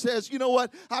somebody says, you know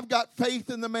what? I've got faith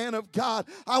in the man of God.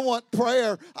 I want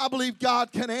prayer. I believe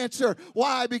God can answer.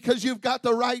 Why? Because you've got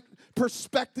the right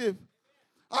perspective.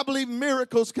 I believe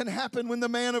miracles can happen when the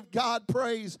man of God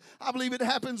prays. I believe it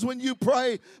happens when you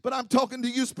pray. But I'm talking to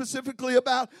you specifically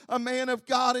about a man of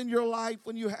God in your life.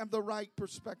 When you have the right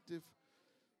perspective,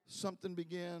 something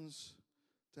begins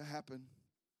to happen.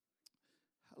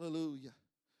 Hallelujah.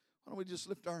 Why don't we just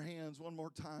lift our hands one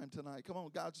more time tonight? Come on,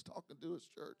 God's talking to us,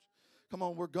 church. Come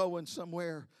on, we're going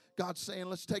somewhere. God's saying,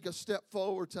 let's take a step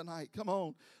forward tonight. Come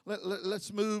on,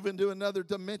 let's move into another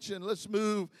dimension. Let's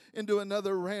move into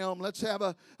another realm. Let's have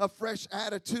a fresh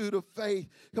attitude of faith.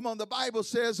 Come on, the Bible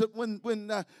says that when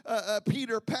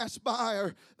Peter passed by,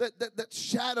 or that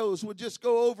shadows would just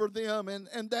go over them,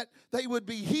 and that they would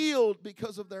be healed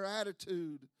because of their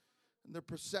attitude and their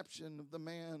perception of the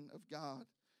man of God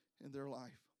in their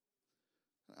life.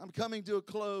 I'm coming to a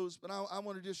close, but I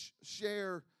want to just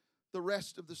share the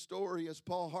rest of the story, as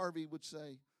Paul Harvey would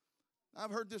say. I've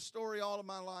heard this story all of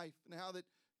my life, and how that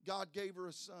God gave her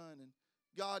a son, and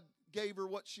God gave her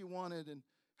what she wanted, and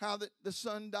how that the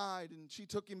son died, and she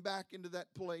took him back into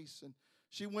that place, and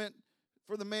she went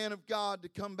for the man of God to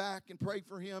come back and pray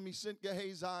for him. He sent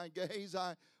Gehazi.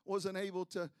 Gehazi wasn't able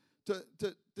to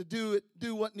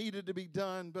do what needed to be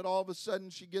done, but all of a sudden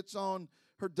she gets on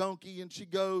her donkey and she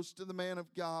goes to the man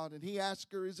of God, and he asks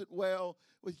her, is it well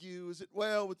with you? Is it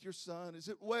well with your son? Is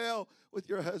it well with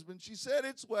your husband? She said,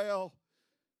 it's well.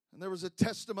 And there was a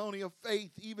testimony of faith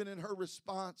even in her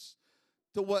response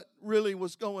to what really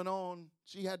was going on.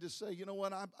 She had to say, you know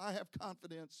what, I have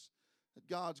confidence that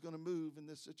God's going to move in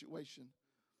this situation.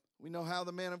 We know how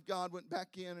the man of God went back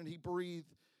in, and he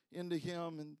breathed into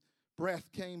him, and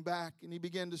breath came back, and he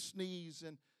began to sneeze,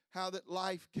 and how that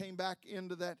life came back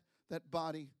into that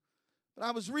body. But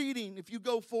I was reading, if you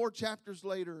go 4 chapters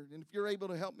later, and if you're able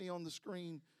to help me on the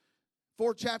screen,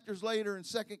 4 chapters later in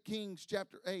 2 Kings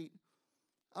chapter 8,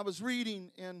 I was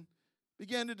reading and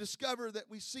began to discover that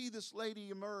we see this lady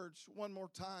emerge one more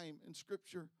time in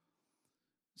Scripture.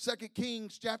 2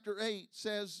 Kings chapter 8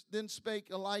 says, then spake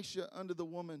Elisha unto the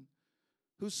woman,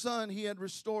 whose son he had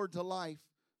restored to life,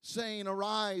 saying,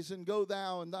 arise and go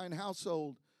thou and thine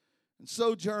household, and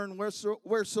sojourn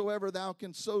wheresoever thou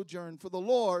canst sojourn, for the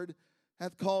Lord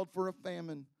hath called for a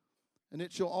famine, and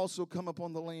it shall also come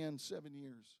upon the land 7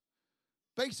 years.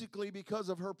 Basically, because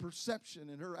of her perception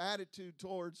and her attitude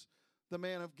towards the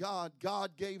man of God,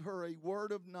 God gave her a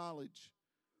word of knowledge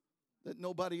that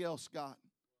nobody else got.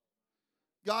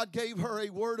 God gave her a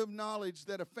word of knowledge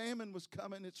that a famine was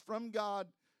coming. It's from God.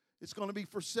 It's going to be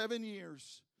for 7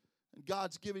 years. And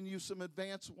God's giving you some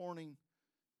advance warning.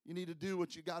 You need to do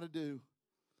what you got to do.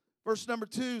 Verse number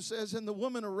 2 says, and the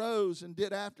woman arose and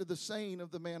did after the saying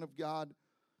of the man of God.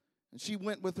 And she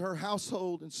went with her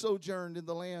household and sojourned in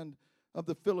the land of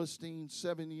the Philistines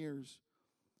 7 years.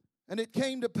 And it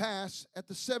came to pass at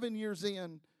the 7 years'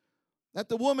 end that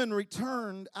the woman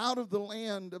returned out of the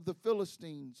land of the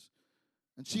Philistines.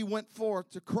 And she went forth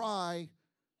to cry,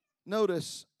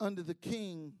 notice, unto the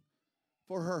king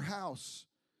for her house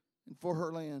and for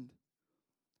her land.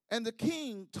 And the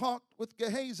king talked with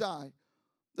Gehazi,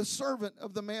 the servant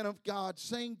of the man of God,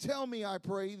 saying, tell me, I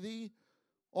pray thee,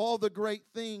 all the great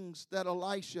things that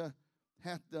Elisha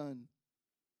hath done.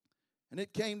 And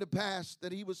it came to pass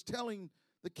that he was telling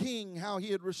the king how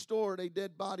he had restored a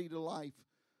dead body to life.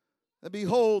 And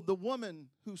behold, the woman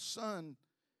whose son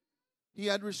he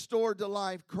had restored to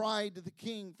life cried to the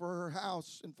king for her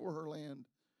house and for her land.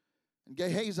 And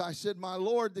Gehazi said, my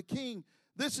lord the king,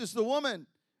 this is the woman,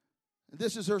 and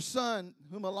this is her son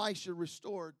whom Elisha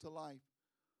restored to life.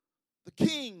 The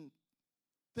king,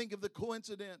 think of the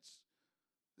coincidence.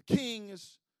 The king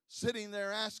is sitting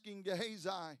there asking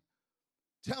Gehazi,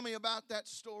 tell me about that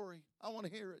story. I want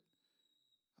to hear it.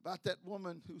 About that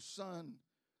woman whose son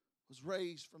was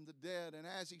raised from the dead. And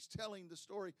as he's telling the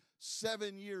story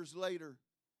 7 years later,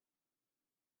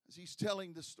 as he's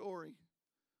telling the story,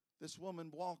 this woman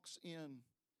walks in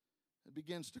and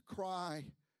begins to cry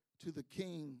to the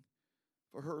king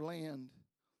for her land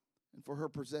and for her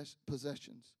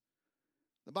possessions.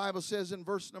 The Bible says in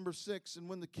verse number 6, and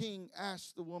when the king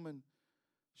asked the woman,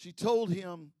 she told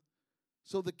him.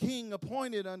 So the king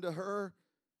appointed unto her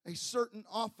a certain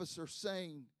officer,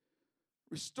 saying,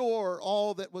 restore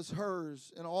all that was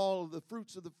hers and all of the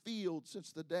fruits of the field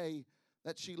since the day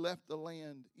that she left the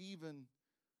land, even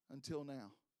until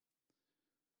now.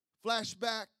 Flash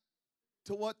back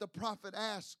to what the prophet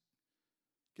asked.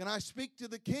 Can I speak to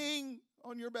the king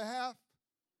on your behalf?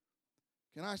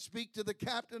 Can I speak to the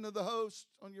captain of the host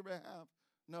on your behalf?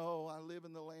 No, I live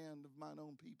in the land of mine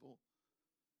own people.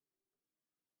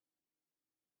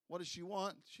 What does she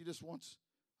want? She just wants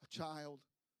a child.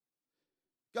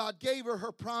 God gave her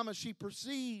her promise. She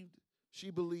perceived,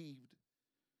 she believed,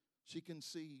 she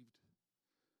conceived.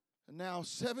 And now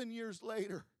 7 years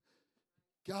later,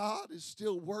 God is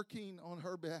still working on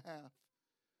her behalf.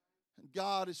 And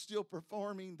God is still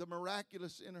performing the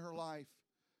miraculous in her life.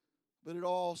 But it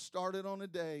all started on a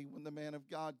day when the man of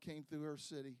God came through her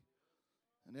city.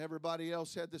 And everybody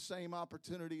else had the same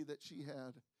opportunity that she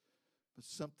had. But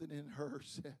something in her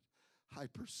said, I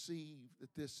perceive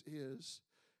that this is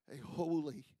a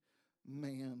holy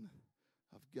man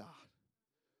of God.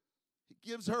 He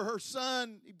gives her her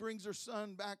son. He brings her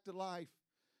son back to life.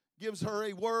 Gives her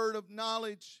a word of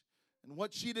knowledge. And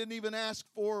what she didn't even ask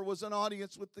for was an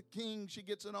audience with the king. She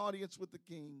gets an audience with the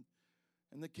king.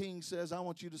 And the king says, I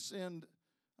want you to send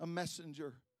a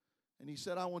messenger. And he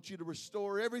said, I want you to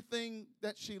restore everything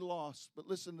that she lost. But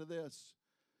listen to this.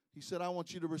 He said, I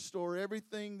want you to restore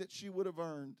everything that she would have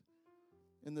earned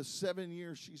in the 7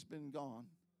 years she's been gone.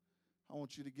 I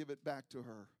want you to give it back to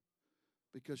her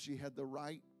because she had the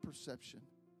right perception.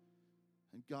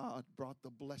 And God brought the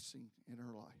blessing in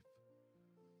her life.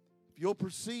 If you'll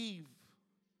perceive,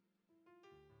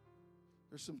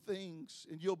 there's some things,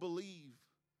 and you'll believe,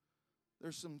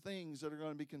 there's some things that are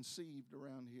going to be conceived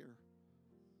around here.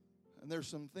 And there's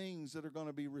some things that are going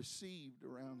to be received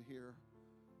around here.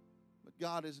 But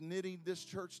God is knitting this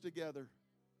church together.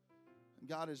 And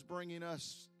God is bringing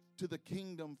us to the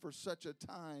kingdom for such a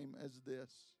time as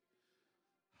this.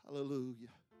 Hallelujah.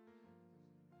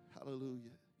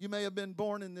 Hallelujah. You may have been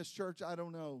born in this church, I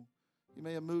don't know. You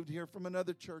may have moved here from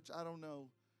another church, I don't know.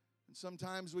 And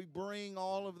sometimes we bring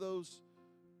all of those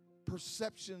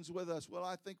perceptions with us. Well,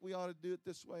 I think we ought to do it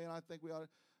this way, and I think we ought to.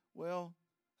 Well,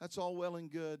 that's all well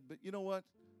and good. But you know what?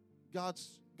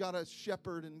 God's got a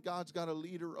shepherd and God's got a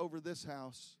leader over this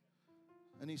house.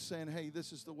 And he's saying, hey,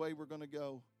 this is the way we're going to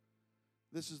go.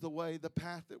 This is the way, the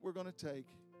path that we're going to take.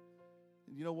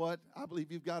 And you know what? I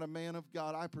believe you've got a man of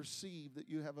God. I perceive that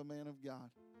you have a man of God.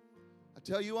 I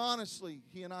tell you honestly,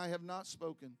 he and I have not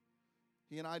spoken.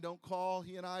 He and I don't call.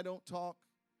 He and I don't talk.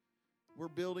 We're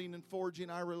building and forging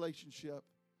our relationship.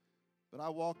 But I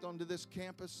walked onto this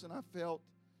campus and I felt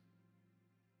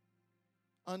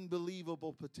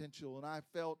unbelievable potential, and I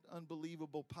felt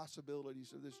unbelievable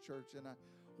possibilities of this church. And I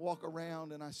walk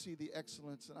around and I see the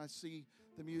excellence, and I see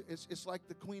the it's like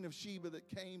the Queen of Sheba that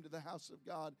came to the house of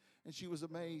God, and she was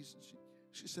amazed. And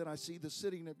she said, I see the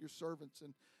sitting of your servants,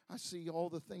 and I see all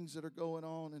the things that are going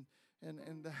on.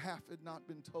 and the half had not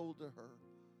been told to her.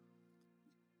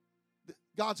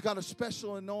 God's got a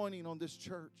special anointing on this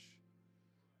church.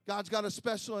 God's got a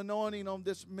special anointing on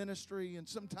this ministry, and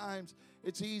sometimes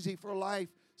it's easy for life.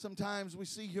 Sometimes we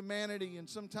see humanity, and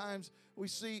sometimes we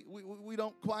hear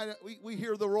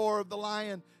the roar of the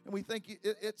lion, and we think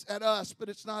it's at us, but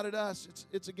it's not at us.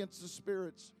 It's against the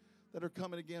spirits that are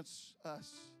coming against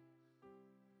us.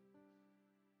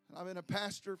 And I've been a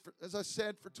pastor, as I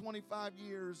said, for 25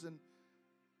 years, and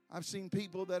I've seen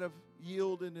people that have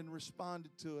yielded and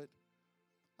responded to it.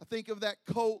 I think of that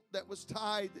colt that was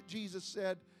tied that Jesus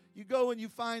said, you go and you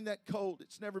find that colt.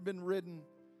 It's never been ridden.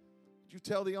 You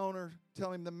tell the owner,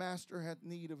 tell him the master had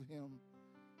need of him.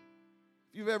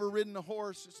 If you've ever ridden a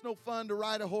horse, it's no fun to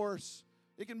ride a horse.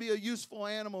 It can be a useful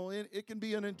animal. It can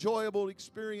be an enjoyable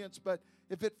experience, but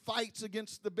if it fights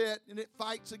against the bit and it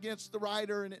fights against the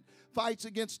rider and it fights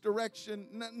against direction,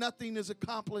 nothing is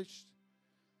accomplished.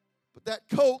 But that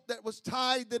colt that was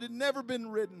tied that had never been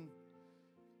ridden,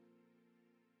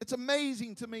 it's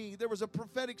amazing to me. There was a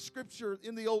prophetic scripture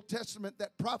in the Old Testament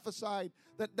that prophesied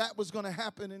that was going to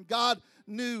happen. And God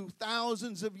knew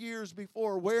thousands of years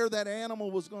before where that animal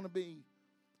was going to be.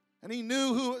 And He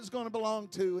knew who it was going to belong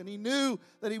to. And He knew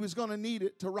that He was going to need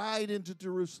it to ride into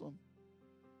Jerusalem.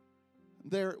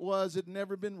 And there it was. It had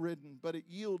never been ridden, but it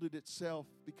yielded itself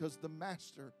because the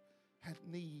master had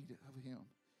need of him.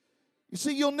 You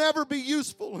see, you'll never be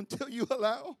useful until you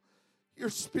allow your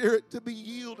spirit to be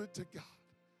yielded to God.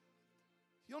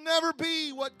 You'll never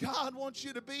be what God wants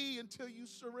you to be until you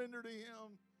surrender to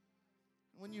Him.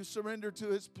 When you surrender to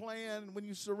His plan, when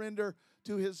you surrender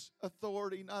to His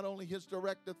authority, not only His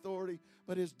direct authority,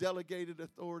 but His delegated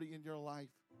authority in your life.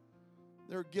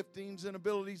 There are giftings and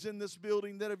abilities in this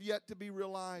building that have yet to be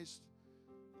realized.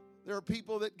 There are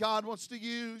people that God wants to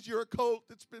use. You're a colt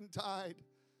that's been tied.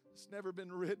 It's never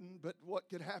been ridden, but what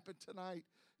could happen tonight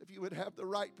if you would have the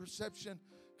right perception?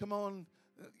 Come on.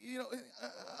 You know,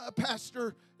 a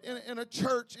pastor in a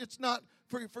church, it's not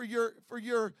for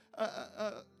your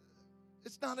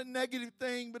it's not a negative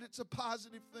thing, but it's a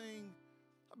positive thing.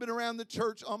 I've been around the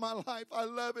church all my life. I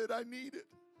love it. I need it.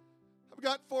 I've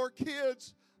got 4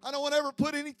 kids. I don't want to ever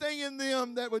put anything in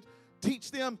them that would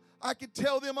teach them. I could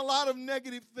tell them a lot of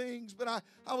negative things, but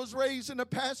I was raised in a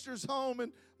pastor's home,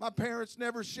 and my parents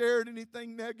never shared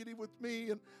anything negative with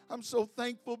me, and I'm so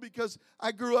thankful because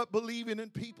I grew up believing in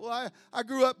people. I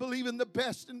grew up believing the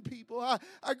best in people.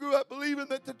 I grew up believing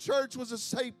that the church was a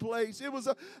safe place. It was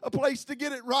a place to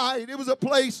get it right. It was a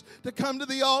place to come to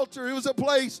the altar. It was a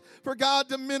place for God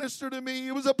to minister to me.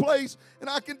 It was a place,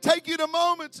 and I can take you to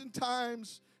moments and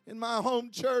times in my home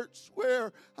church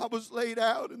where I was laid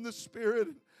out in the Spirit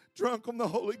and drunk on the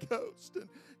Holy Ghost. And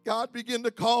God began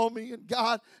to call me, and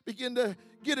God began to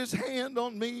get His hand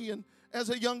on me. And as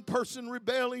a young person,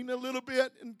 rebelling a little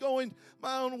bit and going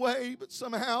my own way, but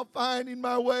somehow finding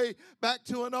my way back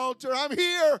to an altar. I'm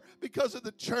here because of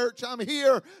the church. I'm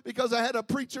here because I had a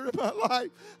preacher in my life.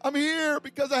 I'm here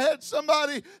because I had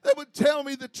somebody that would tell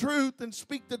me the truth and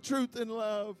speak the truth in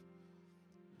love.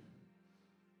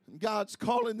 And God's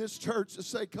calling this church to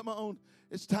say, come on,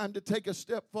 it's time to take a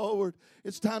step forward.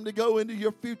 It's time to go into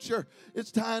your future.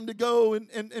 It's time to go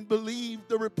and believe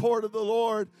the report of the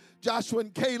Lord. Joshua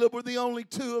and Caleb were the only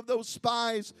 2 of those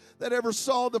spies that ever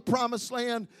saw the promised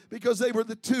land because they were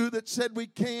the 2 that said we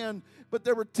can. But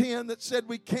there were 10 that said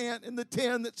we can't, and the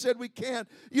 10 that said we can't,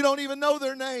 you don't even know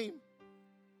their name.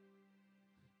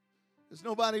 Because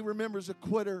nobody remembers a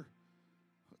quitter.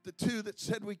 The 2 that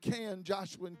said we can,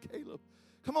 Joshua and Caleb.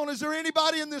 Come on, is there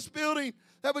anybody in this building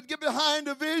that would get behind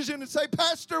a vision and say,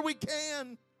 Pastor, we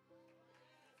can?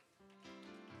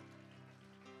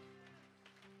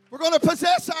 We're going to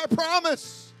possess our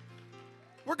promise.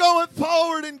 We're going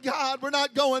forward in God. We're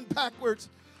not going backwards.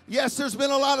 Yes, there's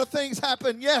been a lot of things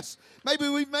happen. Yes, maybe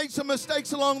we've made some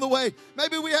mistakes along the way.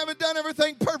 Maybe we haven't done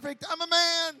everything perfect. I'm a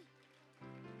man.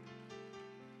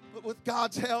 But with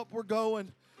God's help, we're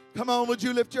going. Come on, would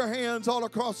you lift your hands all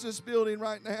across this building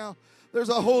right now? There's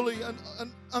a holy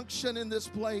an unction in this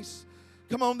place.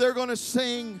 Come on, they're going to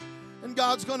sing, and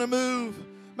God's going to move.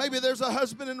 Maybe there's a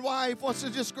husband and wife wants to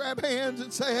just grab hands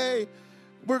and say, hey,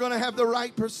 we're going to have the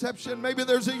right perception. Maybe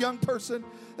there's a young person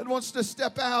that wants to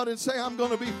step out and say, I'm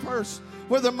going to be first.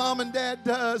 Whether mom and dad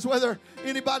does, whether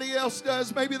anybody else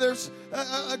does. Maybe there's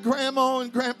a grandma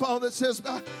and grandpa that says,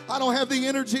 I don't have the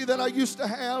energy that I used to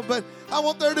have, but I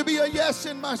want there to be a yes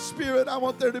in my spirit. I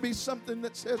want there to be something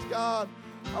that says, God,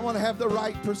 I want to have the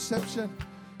right perception.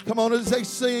 Come on, as they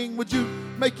sing, would you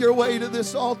make your way to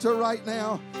this altar right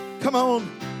now? Come on.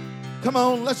 Come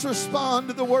on, let's respond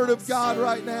to the Word of God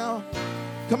right now.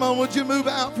 Come on, would you move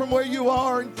out from where you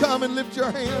are and come and lift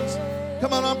your hands?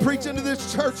 Come on, I'm preaching to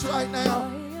this church right now.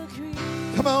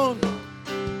 Come on.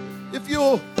 If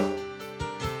you'll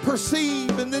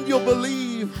perceive and then you'll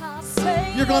believe,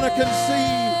 you're going to conceive.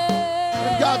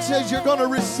 And God says you're going to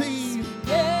receive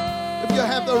if you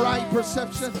have the right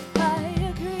perception.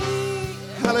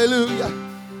 Hallelujah.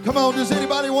 Come on, does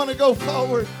anybody want to go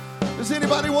forward? Does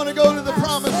anybody want to go to the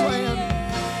promised land?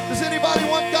 Does anybody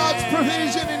want God's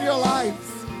provision in your life?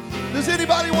 Does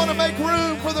anybody want to make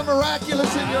room for the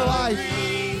miraculous in your life?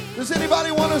 Does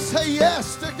anybody want to say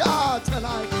yes to God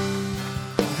tonight?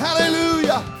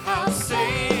 Hallelujah. I'll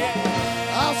say yes.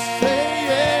 I'll say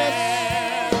yes.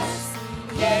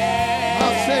 Yes.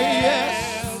 I'll say yes.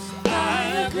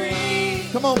 I agree.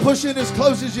 Come on, push in as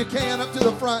close as you can up to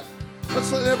the front.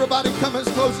 Let's let everybody come as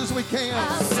close as we can.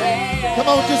 I'll say yes. Come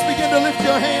on, just begin to lift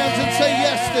your hands and say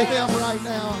yes to Him right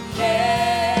now.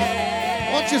 Yes.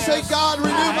 Why don't you say, God,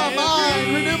 renew my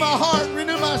mind, renew my heart,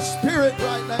 renew my spirit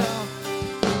right now.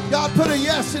 God, put a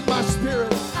yes in my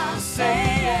spirit. I'll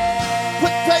say yes.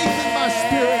 Put faith in my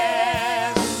spirit.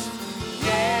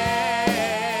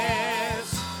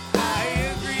 Yes. I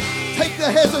agree. Take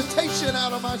the hesitation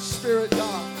out of my spirit,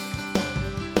 God.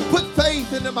 Put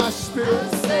faith into my spirit.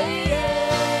 I'll say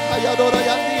yes.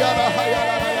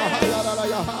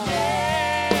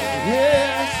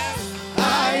 Yes,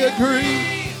 I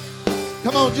agree.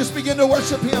 Come on, just begin to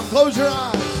worship Him. Close your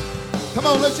eyes. Come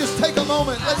on, let's just take a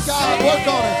moment. Let God work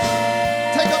on us.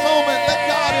 Take a moment. Let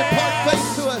God impart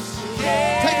faith to us.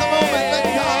 Take a moment. Let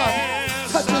God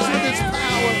touch us with His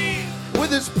power,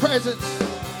 with His presence,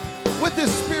 with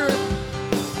His Spirit.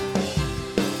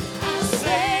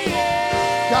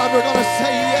 God, we're going to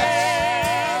say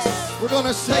yes. We're going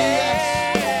to say yes.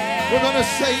 We're going to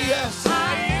say yes.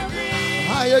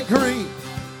 I agree.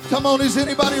 Come on, is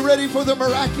anybody ready for the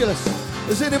miraculous?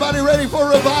 Is anybody ready for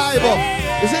revival?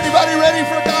 Is anybody ready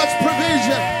for God's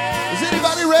provision? Is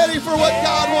anybody ready for what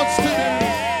God wants to do?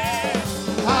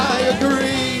 I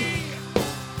agree.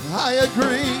 I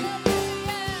agree.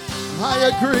 I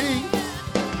agree.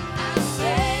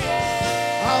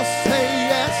 I'll say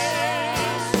yes.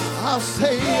 I'll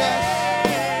say yes.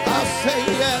 I'll say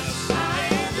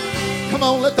yes. Come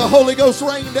on, let the Holy Ghost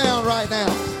rain down right now.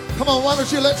 Come on, why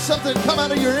don't you let something come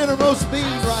out of your innermost being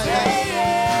right now?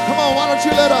 Come on, why don't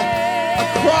you let a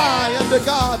cry unto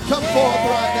God come forth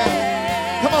right now?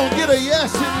 Come on, get a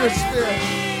yes in your spirit.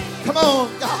 Come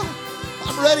on, God,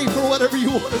 I'm ready for whatever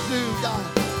you want to do, God.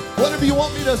 Whatever you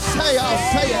want me to say, I'll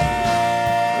say it.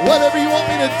 Whatever you want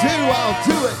me to do, I'll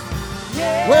do it.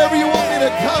 Wherever you want me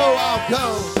to go, I'll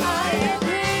go.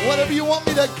 Whatever you want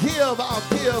me to give, I'll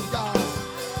give, God.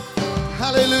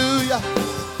 Hallelujah.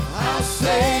 I'll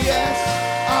say yes.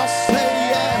 I'll say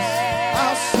yes.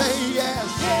 I'll say yes.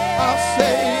 I'll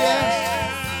say yes.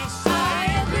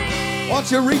 Why don't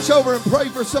you reach over and pray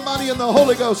for somebody in the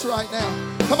Holy Ghost right now?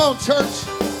 Come on, church.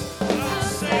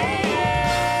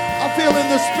 I feel in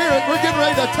the Spirit we're getting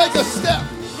ready to take a step.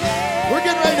 We're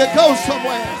getting ready to go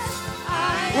somewhere.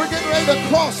 We're getting ready to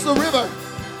cross the river.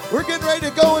 We're getting ready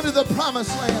to go into the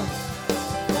promised land.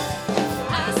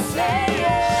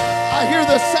 I hear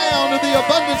the sound of the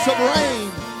abundance of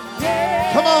rain.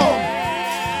 Come on.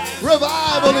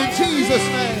 Revival in Jesus'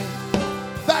 name.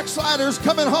 Backsliders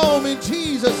coming home in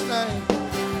Jesus' name.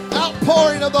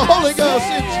 Outpouring of the Holy Ghost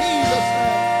in Jesus'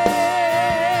 name.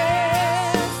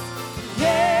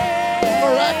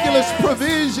 Miraculous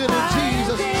provision in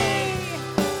Jesus' name.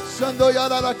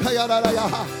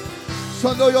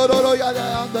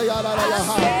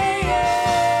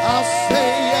 I'll say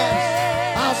yes.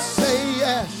 I'll say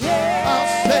yes. I'll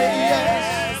say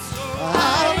yes.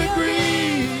 I'll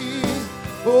agree.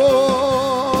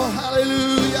 Oh,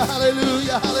 hallelujah,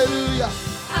 hallelujah, hallelujah.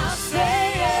 I'll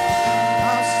say yes.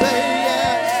 I'll say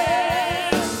yes.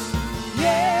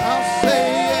 I'll say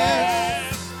yes.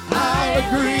 I'll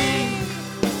agree.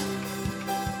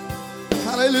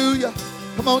 Hallelujah.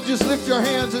 Come on, just lift your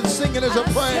hands and sing it as a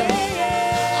prayer.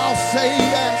 I'll say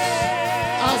yes.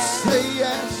 I'll say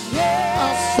yes.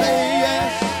 I'll say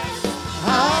yes.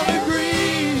 I'll agree.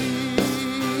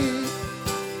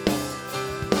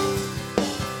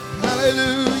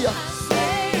 Hallelujah.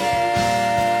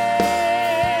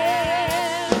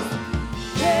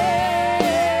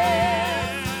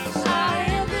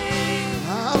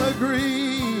 I'll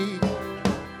agree.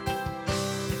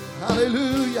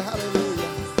 Hallelujah. Hallelujah.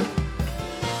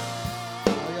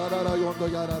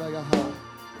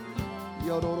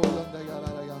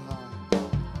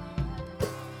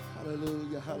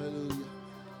 Hallelujah, hallelujah.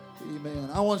 Amen.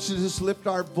 I want you to just lift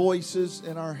our voices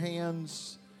and our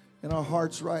hands in our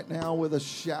hearts right now with a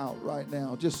shout right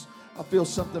now. Just, I feel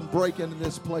something breaking in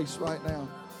this place right now.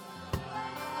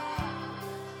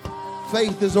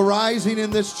 Faith is arising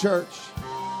in this church.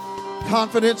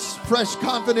 Confidence, fresh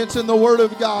confidence in the Word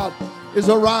of God is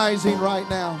arising right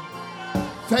now.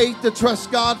 Faith to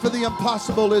trust God for the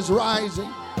impossible is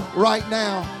rising right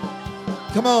now.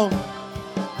 Come on.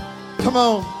 Come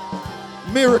on.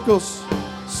 Miracles,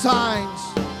 signs,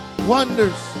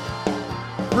 wonders,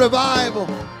 revival,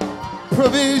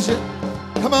 provision.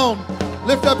 Come on.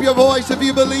 Lift up your voice if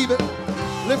you believe it.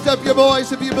 Lift up your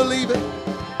voice if you believe it.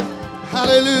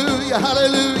 Hallelujah,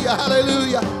 hallelujah,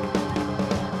 hallelujah.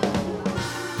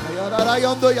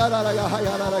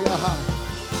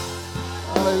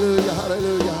 Hallelujah,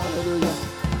 hallelujah, hallelujah.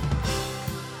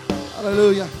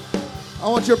 Hallelujah. I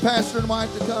want your pastor and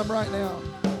wife to come right now.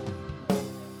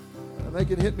 And they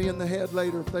can hit me in the head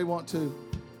later if they want to.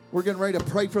 We're getting ready to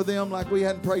pray for them like we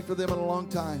hadn't prayed for them in a long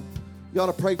time. You ought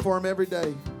to pray for them every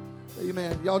day.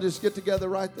 Amen. Y'all just get together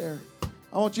right there.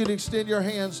 I want you to extend your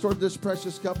hands toward this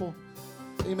precious couple.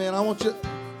 Amen. I want you,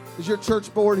 is your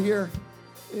church board here?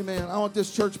 Amen. I want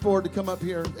this church board to come up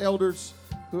here. Elders,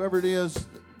 whoever it is,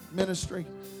 ministry.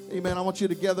 Amen. I want you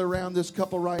to gather around this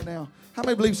couple right now. How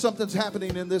many believe something's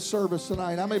happening in this service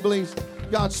tonight? How many believe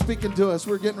God's speaking to us?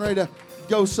 We're getting ready to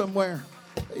go somewhere.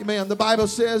 Amen. The Bible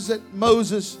says that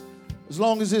Moses, as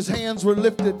long as his hands were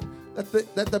lifted,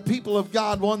 that the people of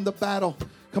God won the battle.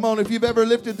 Come on, if you've ever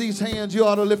lifted these hands, you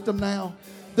ought to lift them now.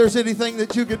 If there's anything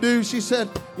that you could do, she said,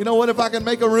 you know what, if I can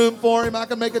make a room for him, I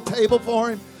can make a table for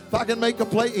him. If I can make a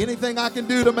plate, anything I can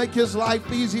do to make his life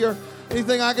easier,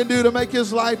 anything I can do to make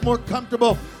his life more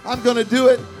comfortable, I'm going to do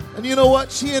it. And you know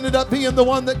what? She ended up being the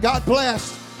one that God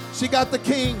blessed. She got the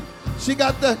king. She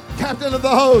got the captain of the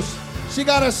host. She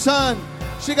got a son.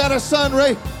 She got a son,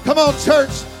 Ray. Come on,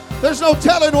 church. There's no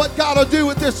telling what God will do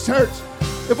with this church.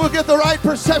 If we'll get the right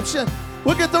perception,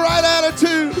 we'll get the right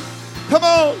attitude. Come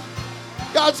on.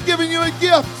 God's giving you a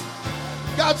gift.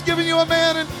 God's giving you a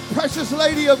man and precious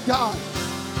lady of God.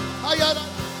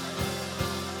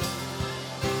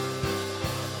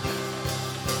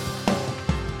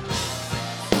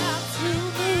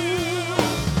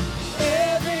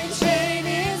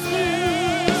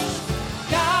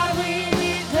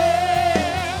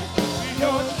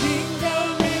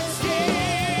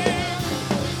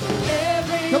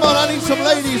 Come on, I need some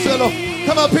ladies that'll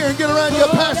come up here and get around your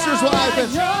pastor's wife and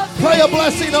pray a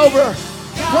blessing over her.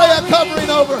 Pray a covering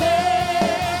over her.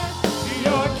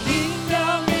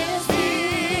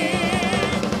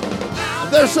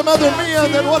 There's some other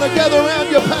men that want to gather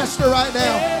around your pastor right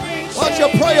now. Why don't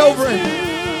you pray over him?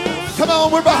 Come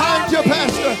on, we're behind you,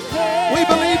 Pastor. We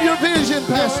believe your vision,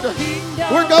 Pastor.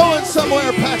 We're going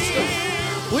somewhere, Pastor.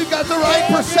 We've got the right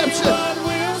perception.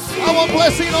 I want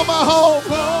blessing on my home.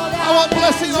 I want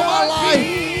blessing on my life.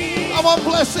 I want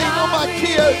blessing on my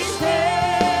kids.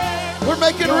 We're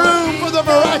making room for the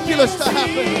miraculous to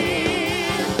happen.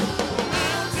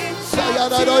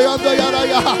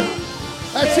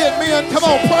 That's it, men. Come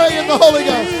on, pray in the Holy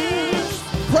Ghost.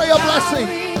 Pray a blessing.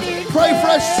 Pray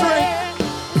fresh strength.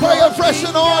 Pray a fresh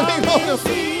anointing on them.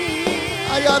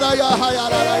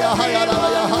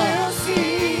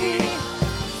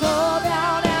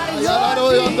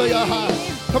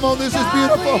 Come on, this is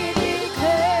beautiful.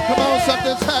 Come on,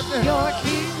 something's happening.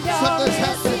 Something's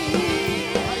happening.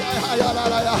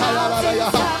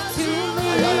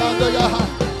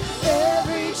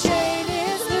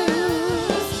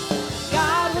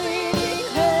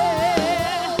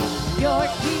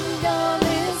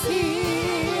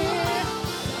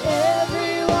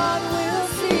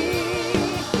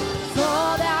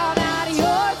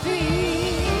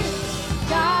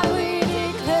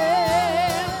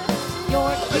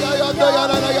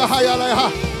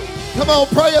 Come on,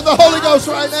 pray in the Holy Ghost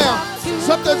right now.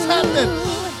 Something's happening.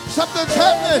 Something's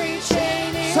happening.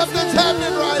 Something's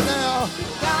happening right now.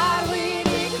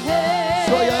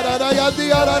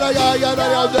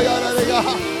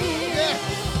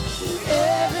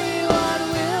 Everyone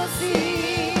will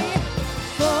see.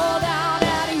 Fall down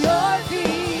at your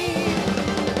feet.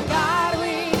 God,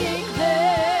 we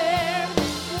declare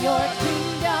your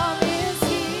kingdom is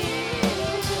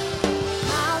here.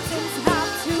 Mountains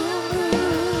have to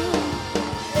move.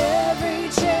 Every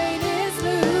chain is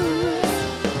loose.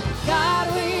 God,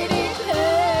 we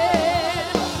declare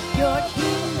your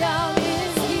kingdom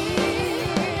is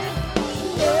here.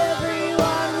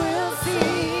 Everyone will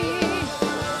see.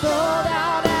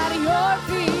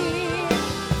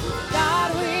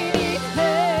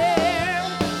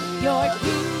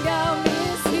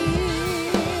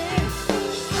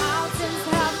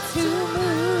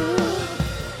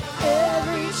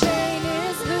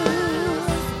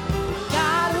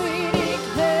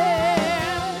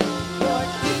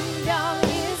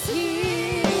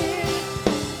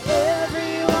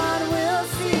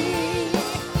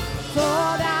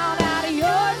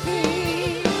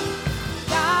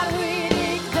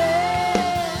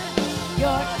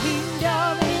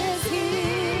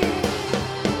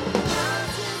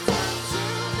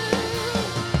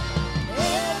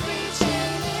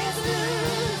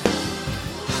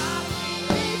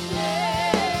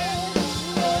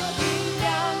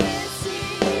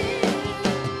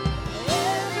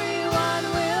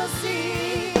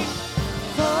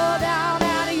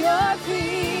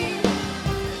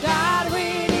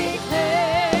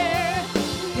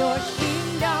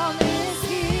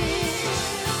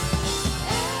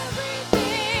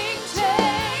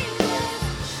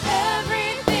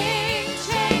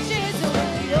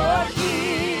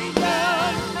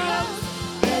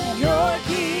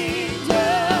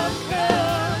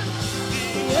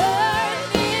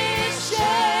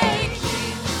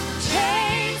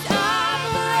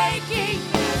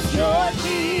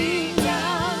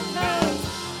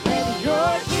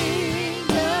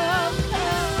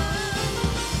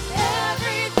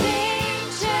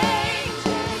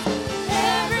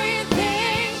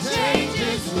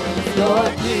 Your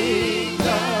kingdom